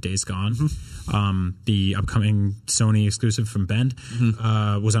character in Days Gone, the upcoming Sony exclusive from Bend,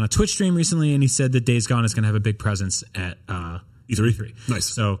 was on a Twitch stream recently, and he said that Days Gone is going to have a big presence at E3. Nice.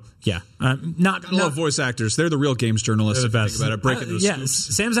 So yeah, I love voice actors. They're the real games journalists. They're the best. Think about it. Breaking those yeah,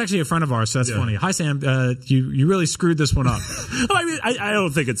 scoops. Sam's actually a friend of ours, so that's funny. Hi, Sam. You really screwed this one up. I mean, I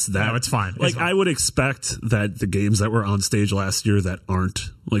don't think it's that. No, it's fine. Like, I would expect that the games that were on stage last year that aren't,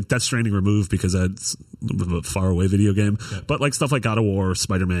 like, Death Stranding removed because that's a far away video game. Yeah. But, like, stuff like God of War,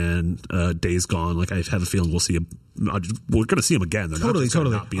 Spider-Man, Days Gone, like, I have a feeling we're going to see them again. They're Totally.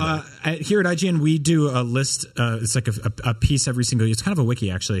 Here at IGN, we do a list. It's like a piece every single year. It's kind of a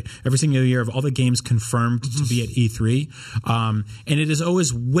wiki, actually. Every single year of all the games confirmed to be at E3. And it is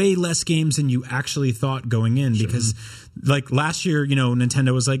always way less games than you actually thought going in because, like, last year,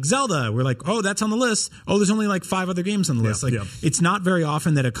 Nintendo was like, Zelda. We're like, oh, that's on the list. Oh, there's only like 5 other games on the list. It's not very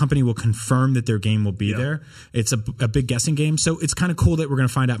often that a company will confirm that their game will be there. It's a big guessing game. So it's kind of cool that we're going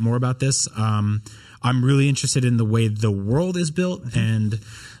to find out more about this. I'm really interested in the way the world is built and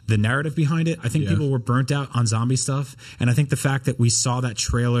the narrative behind it. I think people were burnt out on zombie stuff. And I think the fact that we saw that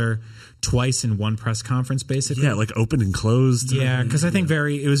trailer twice in one press conference, basically. Yeah, like open and closed. Yeah, because I think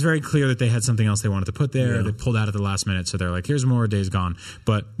it was very clear that they had something else they wanted to put there. They pulled out at the last minute. So they're like, here's more Days Gone.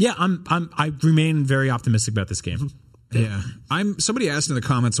 But yeah, I remain very optimistic about this game. Yeah. Somebody asked in the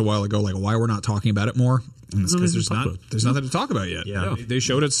comments a while ago, like, why we're not talking about it more. And it's because there's nothing to talk about yet. Yeah. They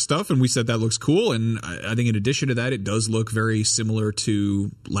showed us stuff and we said that looks cool. And I think in addition to that, it does look very similar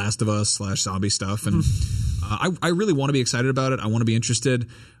to Last of Us / zombie stuff. And I really want to be excited about it. I want to be interested.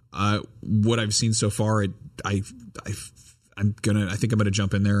 What I've seen so far, I think I'm gonna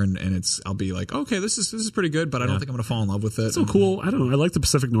jump in there and I'll be like, okay, this is pretty good, but I don't think I'm gonna fall in love with it. It's so cool. I don't know. I like the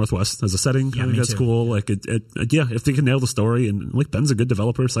Pacific Northwest as a setting. Yeah, I think that's cool. Like if they can nail the story, and like Ben's a good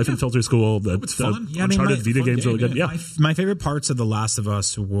developer. Siphon Filter's cool. It's fun. Uncharted Vita game's really good. Yeah. My favorite parts of The Last of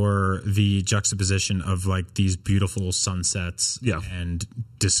Us were the juxtaposition of like these beautiful sunsets and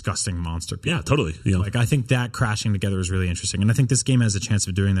disgusting monster people. Yeah, totally. Yeah. Like I think that crashing together is really interesting, and I think this game has a chance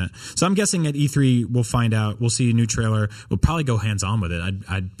of doing that. So I'm guessing at E3 we'll find out. We'll see a new trailer. We'll probably go hands on with it.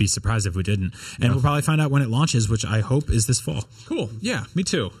 I'd be surprised if we didn't, and we'll probably find out when it launches, which I hope is this fall. Cool. Yeah, me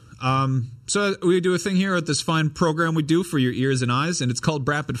too. So we do a thing here at this fine program we do for your ears and eyes, and it's called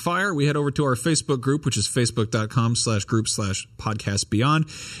Rapid Fire. We head over to our Facebook group, which is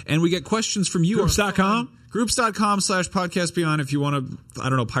facebook.com/group/podcastbeyond, and we get questions from you. Groups.com? Groups.com/podcastbeyond if you want to, I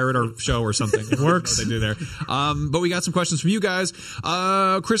don't know, pirate our show or something. It works. They do there. But we got some questions from you guys.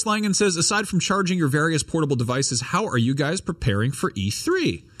 Chris Langan says, aside from charging your various portable devices, how are you guys preparing for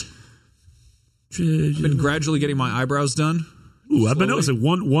E3? I've been gradually getting my eyebrows done. Ooh, I've been noticing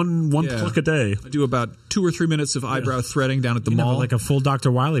one pluck a day. I do about 2 or 3 minutes of eyebrow threading down at the mall. Like a full Dr.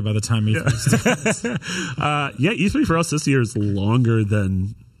 Wiley by the time you E3 for us this year is longer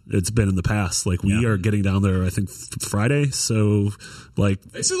than it's been in the past. Like we are getting down there, I think Friday. So like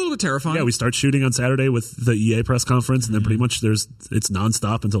it's a little bit terrifying. Yeah, we start shooting on Saturday with the EA press conference, and then pretty much it's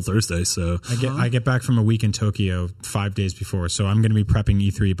nonstop until Thursday. So I get back from a week in Tokyo 5 days before, so I'm going to be prepping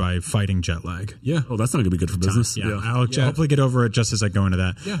E3 by fighting jet lag. Yeah. Oh, that's not going to be good for business. I'll hopefully get over it just as I go into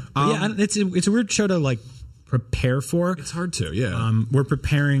that. Yeah. It's a weird show to like prepare for. It's hard to, yeah. We're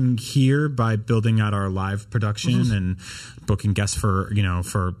preparing here by building out our live production and booking guests for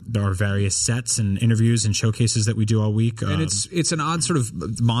our various sets and interviews and showcases that we do all week. And it's an odd sort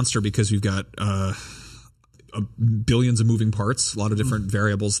of monster because we've got billions of moving parts, a lot of different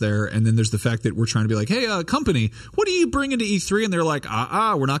variables there. And then there's the fact that we're trying to be like, hey, company, what do you bring into E3? And they're like,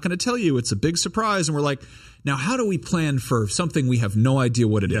 we're not going to tell you. It's a big surprise. And we're like, Now, how do we plan for something we have no idea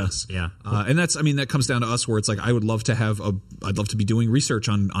what it is? Yeah. And that comes down to us, where it's like I'd love to be doing research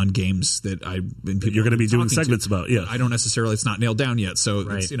on games that You're going to be doing segments about. Yeah, I don't necessarily. It's not nailed down yet, so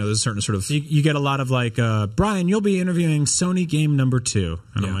Right. it's, there's a certain sort of. You get a lot of like, Brian, you'll be interviewing Sony game number 2.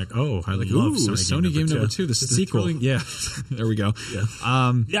 And I'm like, oh, I love Sony game number 2. This is the sequel. Yeah. There we go. Yeah,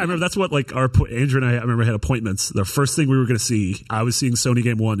 I remember that's what like Andrew and I remember had appointments. The first thing we were going to see, I was seeing Sony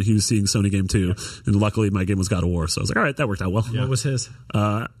Game 1, he was seeing Sony Game 2, and luckily my game was God of War, so I was like, all right, that worked out well. What was his?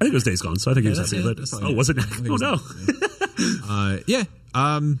 I think it was Days Gone, so I think he was that's happy it. with it. Oh, was it? Oh no. Yeah.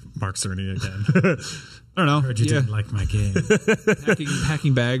 Mark Cerny again. I don't know. Heard you didn't like my game.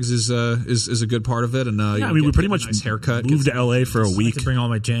 Packing bags is a good part of it, and Yeah, I mean, we pretty much nice haircut. moved to LA for a week. To bring all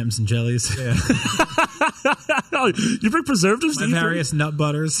my jams and jellies. Yeah. You bring preservatives to My E3? various nut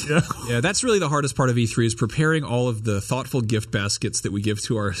butters. Yeah, that's really the hardest part of E3 is preparing all of the thoughtful gift baskets that we give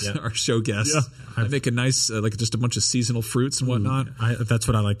to our show guests. Yeah. I make a nice, like just a bunch of seasonal fruits and whatnot. That's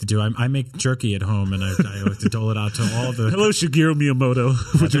what I like to do. I make jerky at home, and I like to dole it out to all the. Hello, Shigeru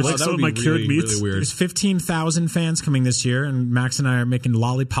Miyamoto. Would you like that some would of be my cured really, meats? really weird. There's 15,000 fans coming this year, and Max and I are making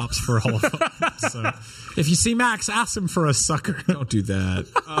lollipops for all of them. So if you see Max, ask him for a sucker. Don't do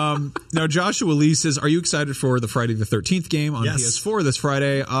that. Now, Joshua Lee says, are you excited for the Friday the 13th game on Yes. PS4 this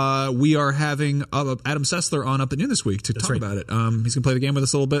Friday? We are having Adam Sessler on up at noon this week to talk right. about it. He's going to play the game with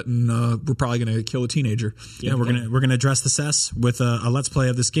us a little bit, and we're probably going to kill a teenager. Yeah, we're gonna address the cess with a let's play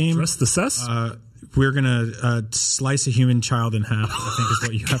of this game. Rest the cess? We're gonna slice a human child in half. I think is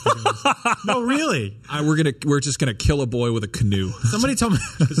what you have to do. No, really. We're just gonna kill a boy with a canoe. Somebody told me.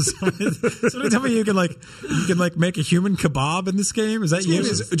 Somebody told me you can make a human kebab in this game. Is that you? It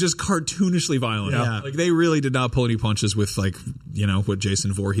is just cartoonishly violent. Yeah. Like they really did not pull any punches with what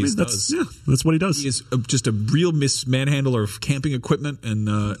Jason Voorhees does. That's what he does. He is just a real manhandler of camping equipment and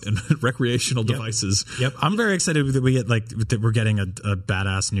recreational devices. Yep, I'm very excited that we're getting a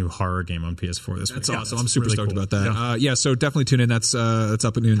badass new horror game on PS4 this week. That's awesome. I'm super really stoked cool. about that. So definitely tune in. That's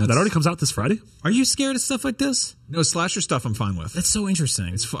up at noon. That already comes out this Friday? Are you scared of stuff like this? No, slasher stuff I'm fine with. That's so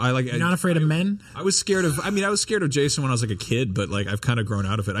interesting. You're not afraid of men? I was scared of Jason when I was like a kid, but like I've kind of grown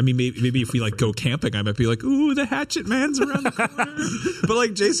out of it. I mean, maybe if we like go camping, I might be like, ooh, the hatchet man's around the corner. But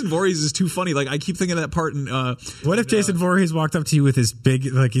like Jason Voorhees is too funny. Like I keep thinking of that part in What if Jason Voorhees walked up to you with his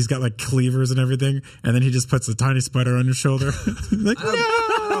big, like he's got like cleavers and everything, and then he just puts a tiny spider on your shoulder? Like,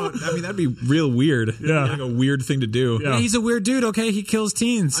 no! I mean, that'd be real weird. Yeah. Like a weird thing to do. Yeah. He's a weird dude, okay? He kills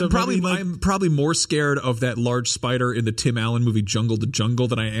teens. So I'm probably more scared of that large spider in the Tim Allen movie Jungle to Jungle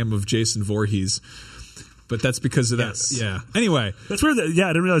than I am of Jason Voorhees. But that's because of that. Yes. Yeah. Anyway. That's weird. I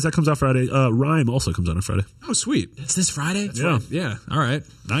didn't realize that comes out Friday. Rhyme also comes out on Friday. Oh, sweet. It's this Friday? Yeah. Yeah. All right.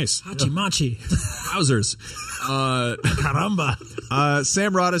 Nice. Hachi Machi. Wowzers. Caramba.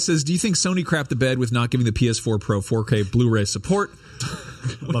 Sam Rada says, do you think Sony crapped the bed with not giving the PS4 Pro 4K Blu-ray support?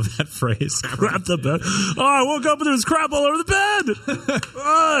 Love that phrase. Crap the bed. Oh, I woke up and there was crap all over the bed.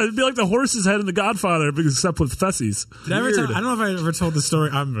 It'd be like the horse's head in The Godfather, except with fessies. I don't know if I ever told the story.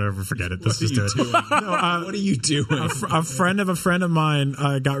 I'm never forget it. Let's just do it. What are you doing? A friend of mine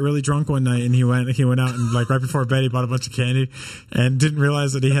got really drunk one night, and he went out and like right before bed he bought a bunch of candy and didn't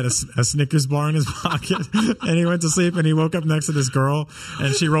realize that he had a Snickers bar in his pocket. And he went to sleep and he woke up next to this girl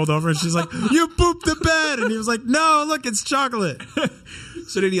and she rolled over and she's like, "You pooped the bed," and he was like, "No, look, it's chocolate."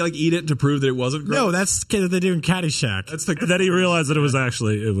 So did he like eat it to prove that it wasn't gross? No, that's they do in Caddyshack. Then he realized that it was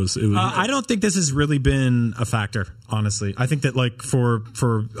actually it was. I don't think this has really been a factor, honestly. I think that like for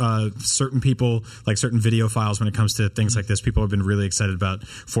certain people, like certain video files, when it comes to things like this, people have been really excited about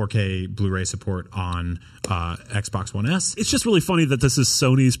 4K Blu-ray support on Xbox One S. It's just really funny that this is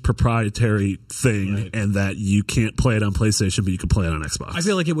Sony's proprietary thing, and that you can't play it on PlayStation, but you can play it on Xbox. I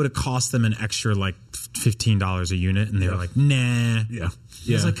feel like it would have cost them an extra like $15 a unit, and they were like, "Nah." Yeah.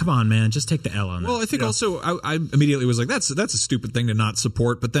 I was like, "Come on, man, just take the L on that." Well, I think also I immediately was like, that's a stupid thing to not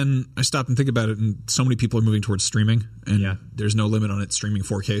support. But then I stopped and think about it, and so many people are moving towards streaming, and there's no limit on it streaming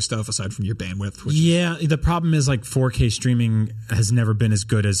 4K stuff aside from your bandwidth. Which the problem is like 4K streaming has never been as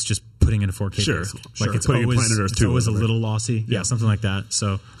good as just putting in a 4K. Sure, disc. sure. Like it's Putting in always, Planet Earth it's 2 always a right? little lossy. Yeah, something like that.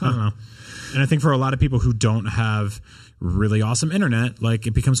 So I don't know. And I think for a lot of people who don't have really awesome internet, like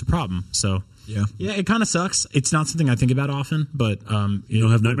it becomes a problem. So yeah, it kind of sucks. It's not something I think about often, but You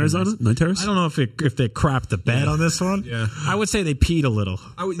don't have nightmares on it? Night terrors? I don't know if they crapped the bed on this one. Yeah. I would say they peed a little.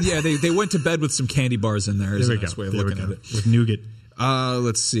 they went to bed with some candy bars in there. Is a nice way of looking at it. With nougat.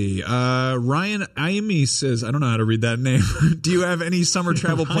 Let's see. Ryan Iame says, I don't know how to read that name. Do you have any summer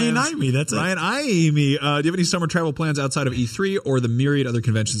travel plans? Ryan Iame, that's it. Ryan Iame. Do you have any summer travel plans outside of E3 or the myriad other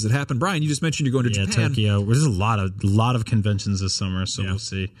conventions that happen? Brian, you just mentioned you're going to Japan. Tokyo. There's a lot of conventions this summer, so we'll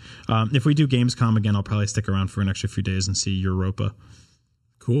see. If we do Gamescom again, I'll probably stick around for an extra few days and see Europa.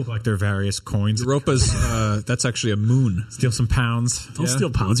 Cool. Like their various coins. Europa's, that's actually a moon. Steal some pounds. Don't steal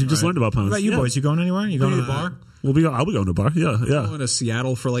pounds. You just learned about pounds. What about you boys? You going anywhere? You going to the bar? I'll be going to a bar. Yeah. I'm going to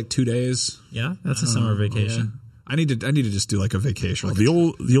Seattle for like 2 days. Yeah, that's a summer vacation. I need to just do like a vacation. Like the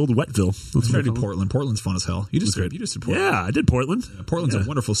old Wettville. Let's try to do Portland. Portland's fun as hell. You just did Portland. Yeah, I did Portland. Portland's a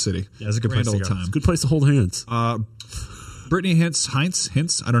wonderful city. Yeah, it's a good place to go. Time. It's a good place to hold hands. Brittany Hints.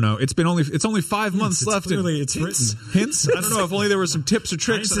 I don't know. It's only 5 months left. It's written. Hints. I don't know if only there were some tips or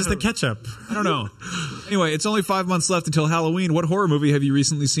tricks. This is the ketchup. I don't know. Anyway, it's only 5 months left until Halloween. What horror movie have you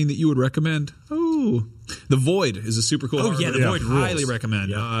recently seen that you would recommend? Oh, The Void is a super cool. The Void highly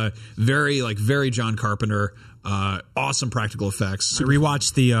recommend. Yeah. Very John Carpenter. Awesome practical effects. I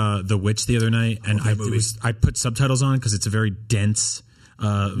rewatched the Witch the other night, and I put subtitles on because it's a very dense.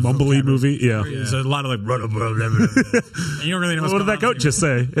 Mumbly movie, yeah. There's a lot of like, and you don't really know what did that goat just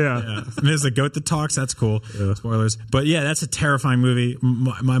say? Yeah. There's a goat that talks. That's cool. Yeah. Spoilers, but yeah, that's a terrifying movie.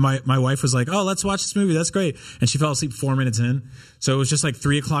 My wife was like, "Oh, let's watch this movie. That's great," and she fell asleep 4 minutes in. So it was just like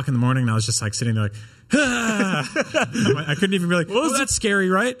 3:00 in the morning, and I was just like sitting there like, I couldn't even be like, "Oh, that's scary,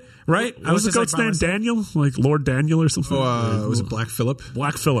 right?" Right? I was the goat's name Daniel, like Lord Daniel or something. Was it Black Phillip?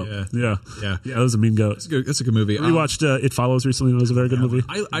 Black Phillip. Yeah. That was a mean goat. That's a good movie. We watched It Follows recently. It was a very good movie.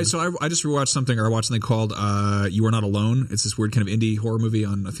 I just rewatched something, or I watched something called You Are Not Alone. It's this weird kind of indie horror movie I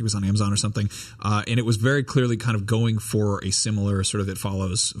think it was on Amazon or something, and it was very clearly kind of going for a similar sort of It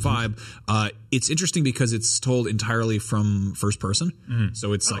Follows vibe. It's interesting because it's told entirely from first person,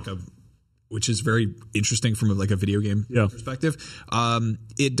 so it's which is very interesting from a video game perspective.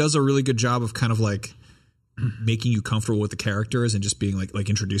 It does a really good job of kind of like making you comfortable with the characters and just being like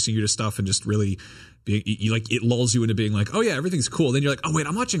introducing you to stuff and just really being it lulls you into being like, oh yeah, everything's cool. Then you're like, oh wait,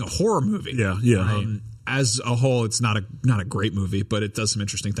 I'm watching a horror movie. Yeah. As a whole, it's not a great movie, but it does some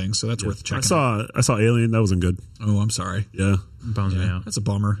interesting things, so that's worth checking. I saw Alien. That wasn't good. Oh, I'm sorry. Yeah. Bums me out. That's a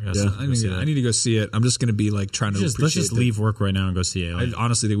bummer. Yeah. I need to go see it. I'm just going to be like trying to let's just leave work right now and go see it. I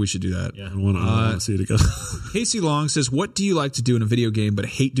honestly think we should do that. Yeah. I want to see it again. Casey Long says, what do you like to do in a video game but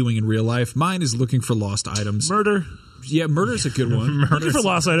hate doing in real life? Mine is looking for lost items. Murder. Yeah, murder's a good one. Looking for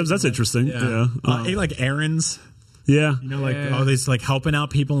lost items. That's interesting. Yeah. Like errands. Yeah. These like helping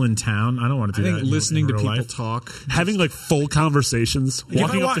out people in town. I don't want to do that. I think listening to people life. talk. Having like full conversations.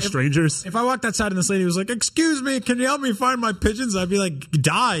 Walking up to strangers. If I walked outside and this lady was like, excuse me, can you help me find my pigeons? I'd be like,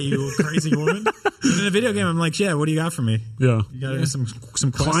 die, you crazy woman. And in a video game, I'm like, yeah, what do you got for me? Yeah. You got some quests?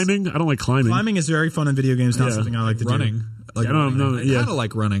 Climbing? I don't like climbing. Climbing is very fun in video games. Not something I like to running. do. I kind of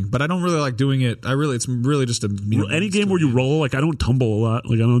like running, but I don't really like doing it. It's really just any game where you roll. Like I don't tumble a lot.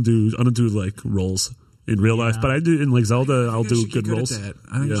 Like I don't do like rolls in real life, but I do in like Zelda. I'll do good rolls. I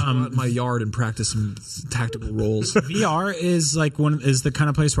think just go out in my yard and practice some tactical rolls. VR is is the kind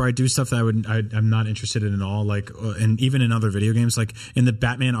of place where I do stuff that I'm not interested in at all. Like, and even in other video games, like in the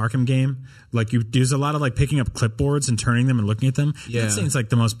Batman Arkham game, like there's a lot of like picking up clipboards and turning them and looking at them. Yeah, that seems like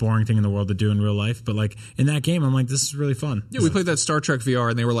the most boring thing in the world to do in real life. But like in that game, I'm like, this is really fun. Yeah, we played that Star Trek VR,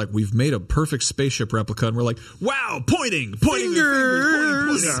 and they were like, we've made a perfect spaceship replica, and we're like, wow, pointing,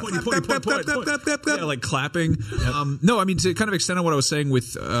 fingers, pointing, like clapping. No, I mean to kind of extend on what I was saying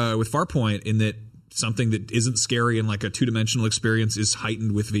with Farpoint, in that something that isn't scary and like a two-dimensional experience is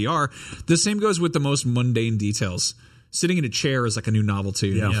heightened with VR. The same goes with the most mundane details. Sitting in a chair is like a new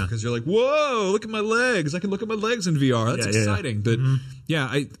novelty because you're like, whoa, look at my legs. I can look at my legs in VR. That's exciting. But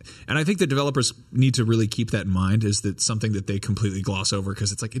I think that developers need to really keep that in mind, is that something that they completely gloss over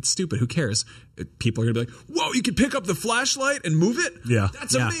because it's like, it's stupid. Who cares? People are going to be like, whoa, you can pick up the flashlight and move it? Yeah.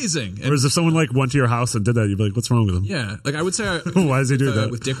 That's amazing. Whereas if someone like went to your house and did that, you'd be like, what's wrong with him? Yeah. Like I would say why does he do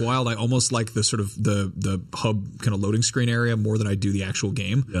that? With Dick Wilde, I almost like the sort of the hub kind of loading screen area more than I do the actual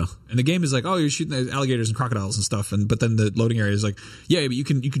game. Yeah. And the game is like, oh, you're shooting alligators and crocodiles and stuff, but then the loading area is like, yeah, but you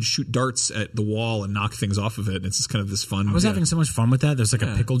can shoot darts at the wall and knock things off of it. And it's just kind of this fun. I was having so much fun with that. There's like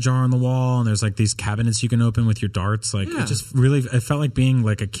a pickle jar on the wall, and there's like these cabinets you can open with your darts. Like it just really, it felt like being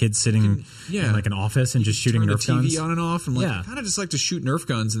like a kid sitting in like an office and just shooting Nerf guns. TV on and off, and I kind of just like to shoot Nerf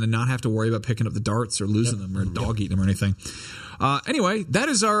guns and then not have to worry about picking up the darts or losing them or dog eating them or anything. Anyway, that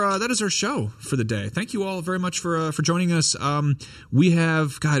is our show for the day. Thank you all very much for joining us. We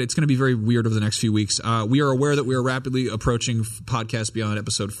have, it's going to be very weird over the next few weeks. We are aware that we are rapidly approaching Podcast Beyond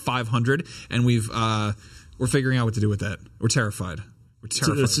episode 500, and we're figuring out what to do with that. We're terrified. We're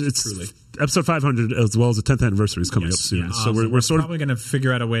terrified. It's truly. episode 500 as well as the 10th anniversary is coming up soon. Yeah. So we're sort of probably going to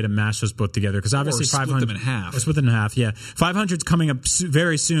figure out a way to mash those both together because obviously split 500 them in half. Or split them in half. Yeah, 500's coming up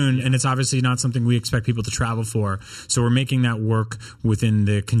very soon, and it's obviously not something we expect people to travel for. So we're making that work within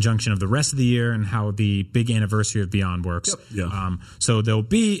the conjunction of the rest of the year and how the big anniversary of Beyond works. Yep. Yeah. So there'll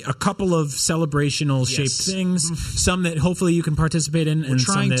be a couple of celebrational shaped things, some that hopefully you can participate in, and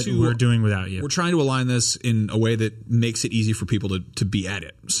some that we're doing without you. We're trying to align this in a way that makes it easy for people to be at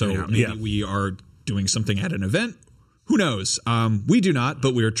it. So maybe we are doing something at an event. Who knows? We do not,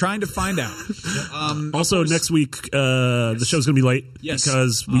 but we're trying to find out. Also, next week, the show's going to be late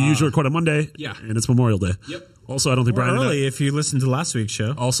because we usually record on Monday, and it's Memorial Day. Yep. Also, I don't think Brian early if you listened to last week's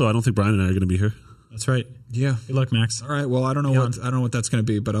show. Also, I don't think Brian and I are going to be here. That's right. Yeah. Good luck, Max. All right. Well, I don't know what that's going to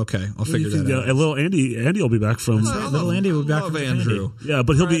be, but okay, I'll figure that out. A little Andy will be back from. Little Andy will be back from Andrew. Yeah,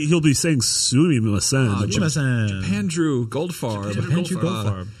 but he'll be saying Sumimasen. Japandrew Goldfarb. Japandrew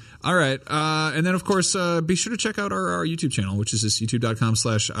Goldfarb. All right. And then, of course, be sure to check out our YouTube channel, which is just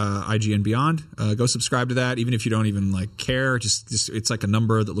youtube.com/IGN Beyond. Go subscribe to that, even if you don't even care. Just it's like a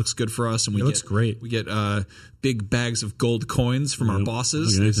number that looks good for us. And looks great. We get big bags of gold coins from our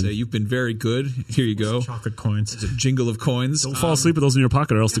bosses. They say, you've been very good. Here you go. Chocolate coins. It's a jingle of coins. Don't fall asleep with those in your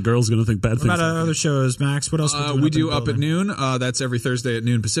pocket or else the girl's going to think bad things. What about other shows, Max? What else we do up at noon? That's every Thursday at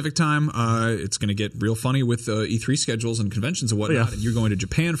noon Pacific time. It's going to get real funny with E3 schedules and conventions and whatnot. And you're going to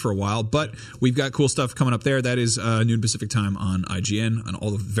Japan for a while, but we've got cool stuff coming up there. That is noon Pacific time on IGN and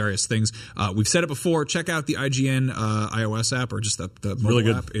all the various things. We've said it before. Check out the IGN iOS app or just the mobile really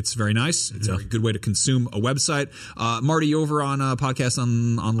good app. It's very nice. It's a very good way to consume a website. Marty, over on podcast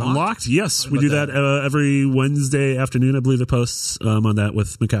on Unlocked? Yes, we do that every Wednesday afternoon. I believe it posts on that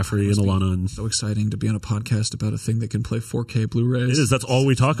with McCaffrey and Alana. And so exciting to be on a podcast about a thing that can play 4K Blu-rays. It is. That's all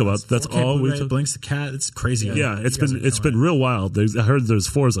we talk about. That's all we talk. Blinks the Cat. It's crazy. Yeah, it's been real wild. I heard there's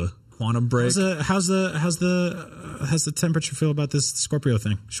Forza. Quantum Break. How's the temperature feel about this Scorpio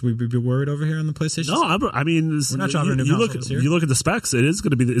thing? Should we be worried over here on the PlayStation? No, I mean, we're not dropping a new console this year. You look at the specs. It's going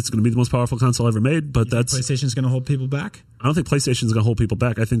to be the most powerful console ever made. But PlayStation's going to hold people back. I don't think PlayStation's going to hold people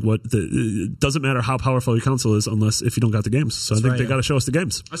back. I think it doesn't matter how powerful your console is unless if you don't got the games. So I think they got to show us the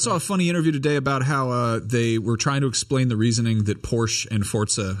games. I saw a funny interview today about how they were trying to explain the reasoning that Porsche and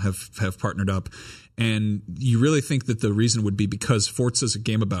Forza have partnered up. And you really think that the reason would be because Forza is a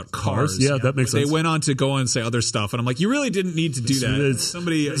game about cars. Yeah, that makes sense. They went on to go on and say other stuff, and I'm like, you really didn't need to do that. This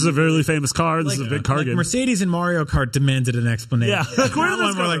is a very famous car. This is a big car game. Mercedes and Mario Kart demanded an explanation. Yeah,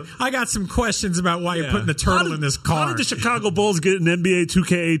 we're like, I got some questions about why you're putting the turtle in this car. How did the Chicago Bulls get an NBA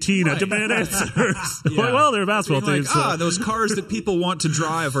 2K18? I demand answers. Well, they're a basketball team. Those cars that people want to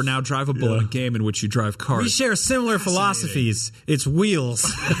drive are now drivable in a game in which you drive cars. We share similar philosophies. It's wheels.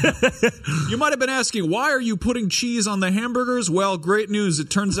 You might have been asking, why are you putting cheese on the hamburgers? Well, great news. It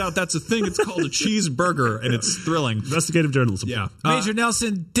turns out that's a thing. It's called a cheeseburger, and it's thrilling. Investigative journalism. Yeah. Major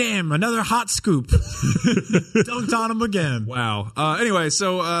Nelson, damn, another hot scoop. Dunked on him again. Wow. Anyway,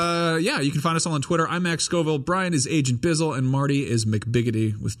 so, you can find us all on Twitter. I'm Max Scoville. Brian is Agent Bizzle, and Marty is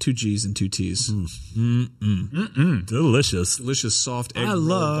McBiggity with 2 G's and 2 T's. Delicious. Delicious soft egg. I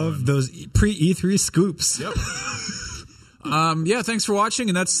love those pre-E3 scoops. Yep. Thanks for watching,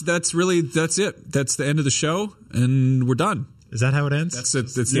 and that's it. That's the end of the show, and we're done. Is that how it ends? That's it.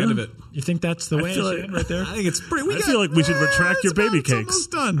 That's the end of it. You think that's the way it should end right there? I think it's pretty. I feel like we should retract your baby cakes.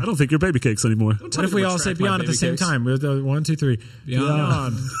 Almost done. I don't think you're baby cakes anymore. What if we all say Beyond at the same time? 1, 2, 3.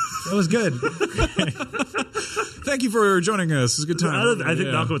 Beyond. That was good. Thank you for joining us. It was a good time. I think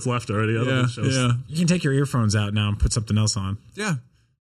Malcolm's left already. Yeah. You can take your earphones out now and put something else on. Yeah.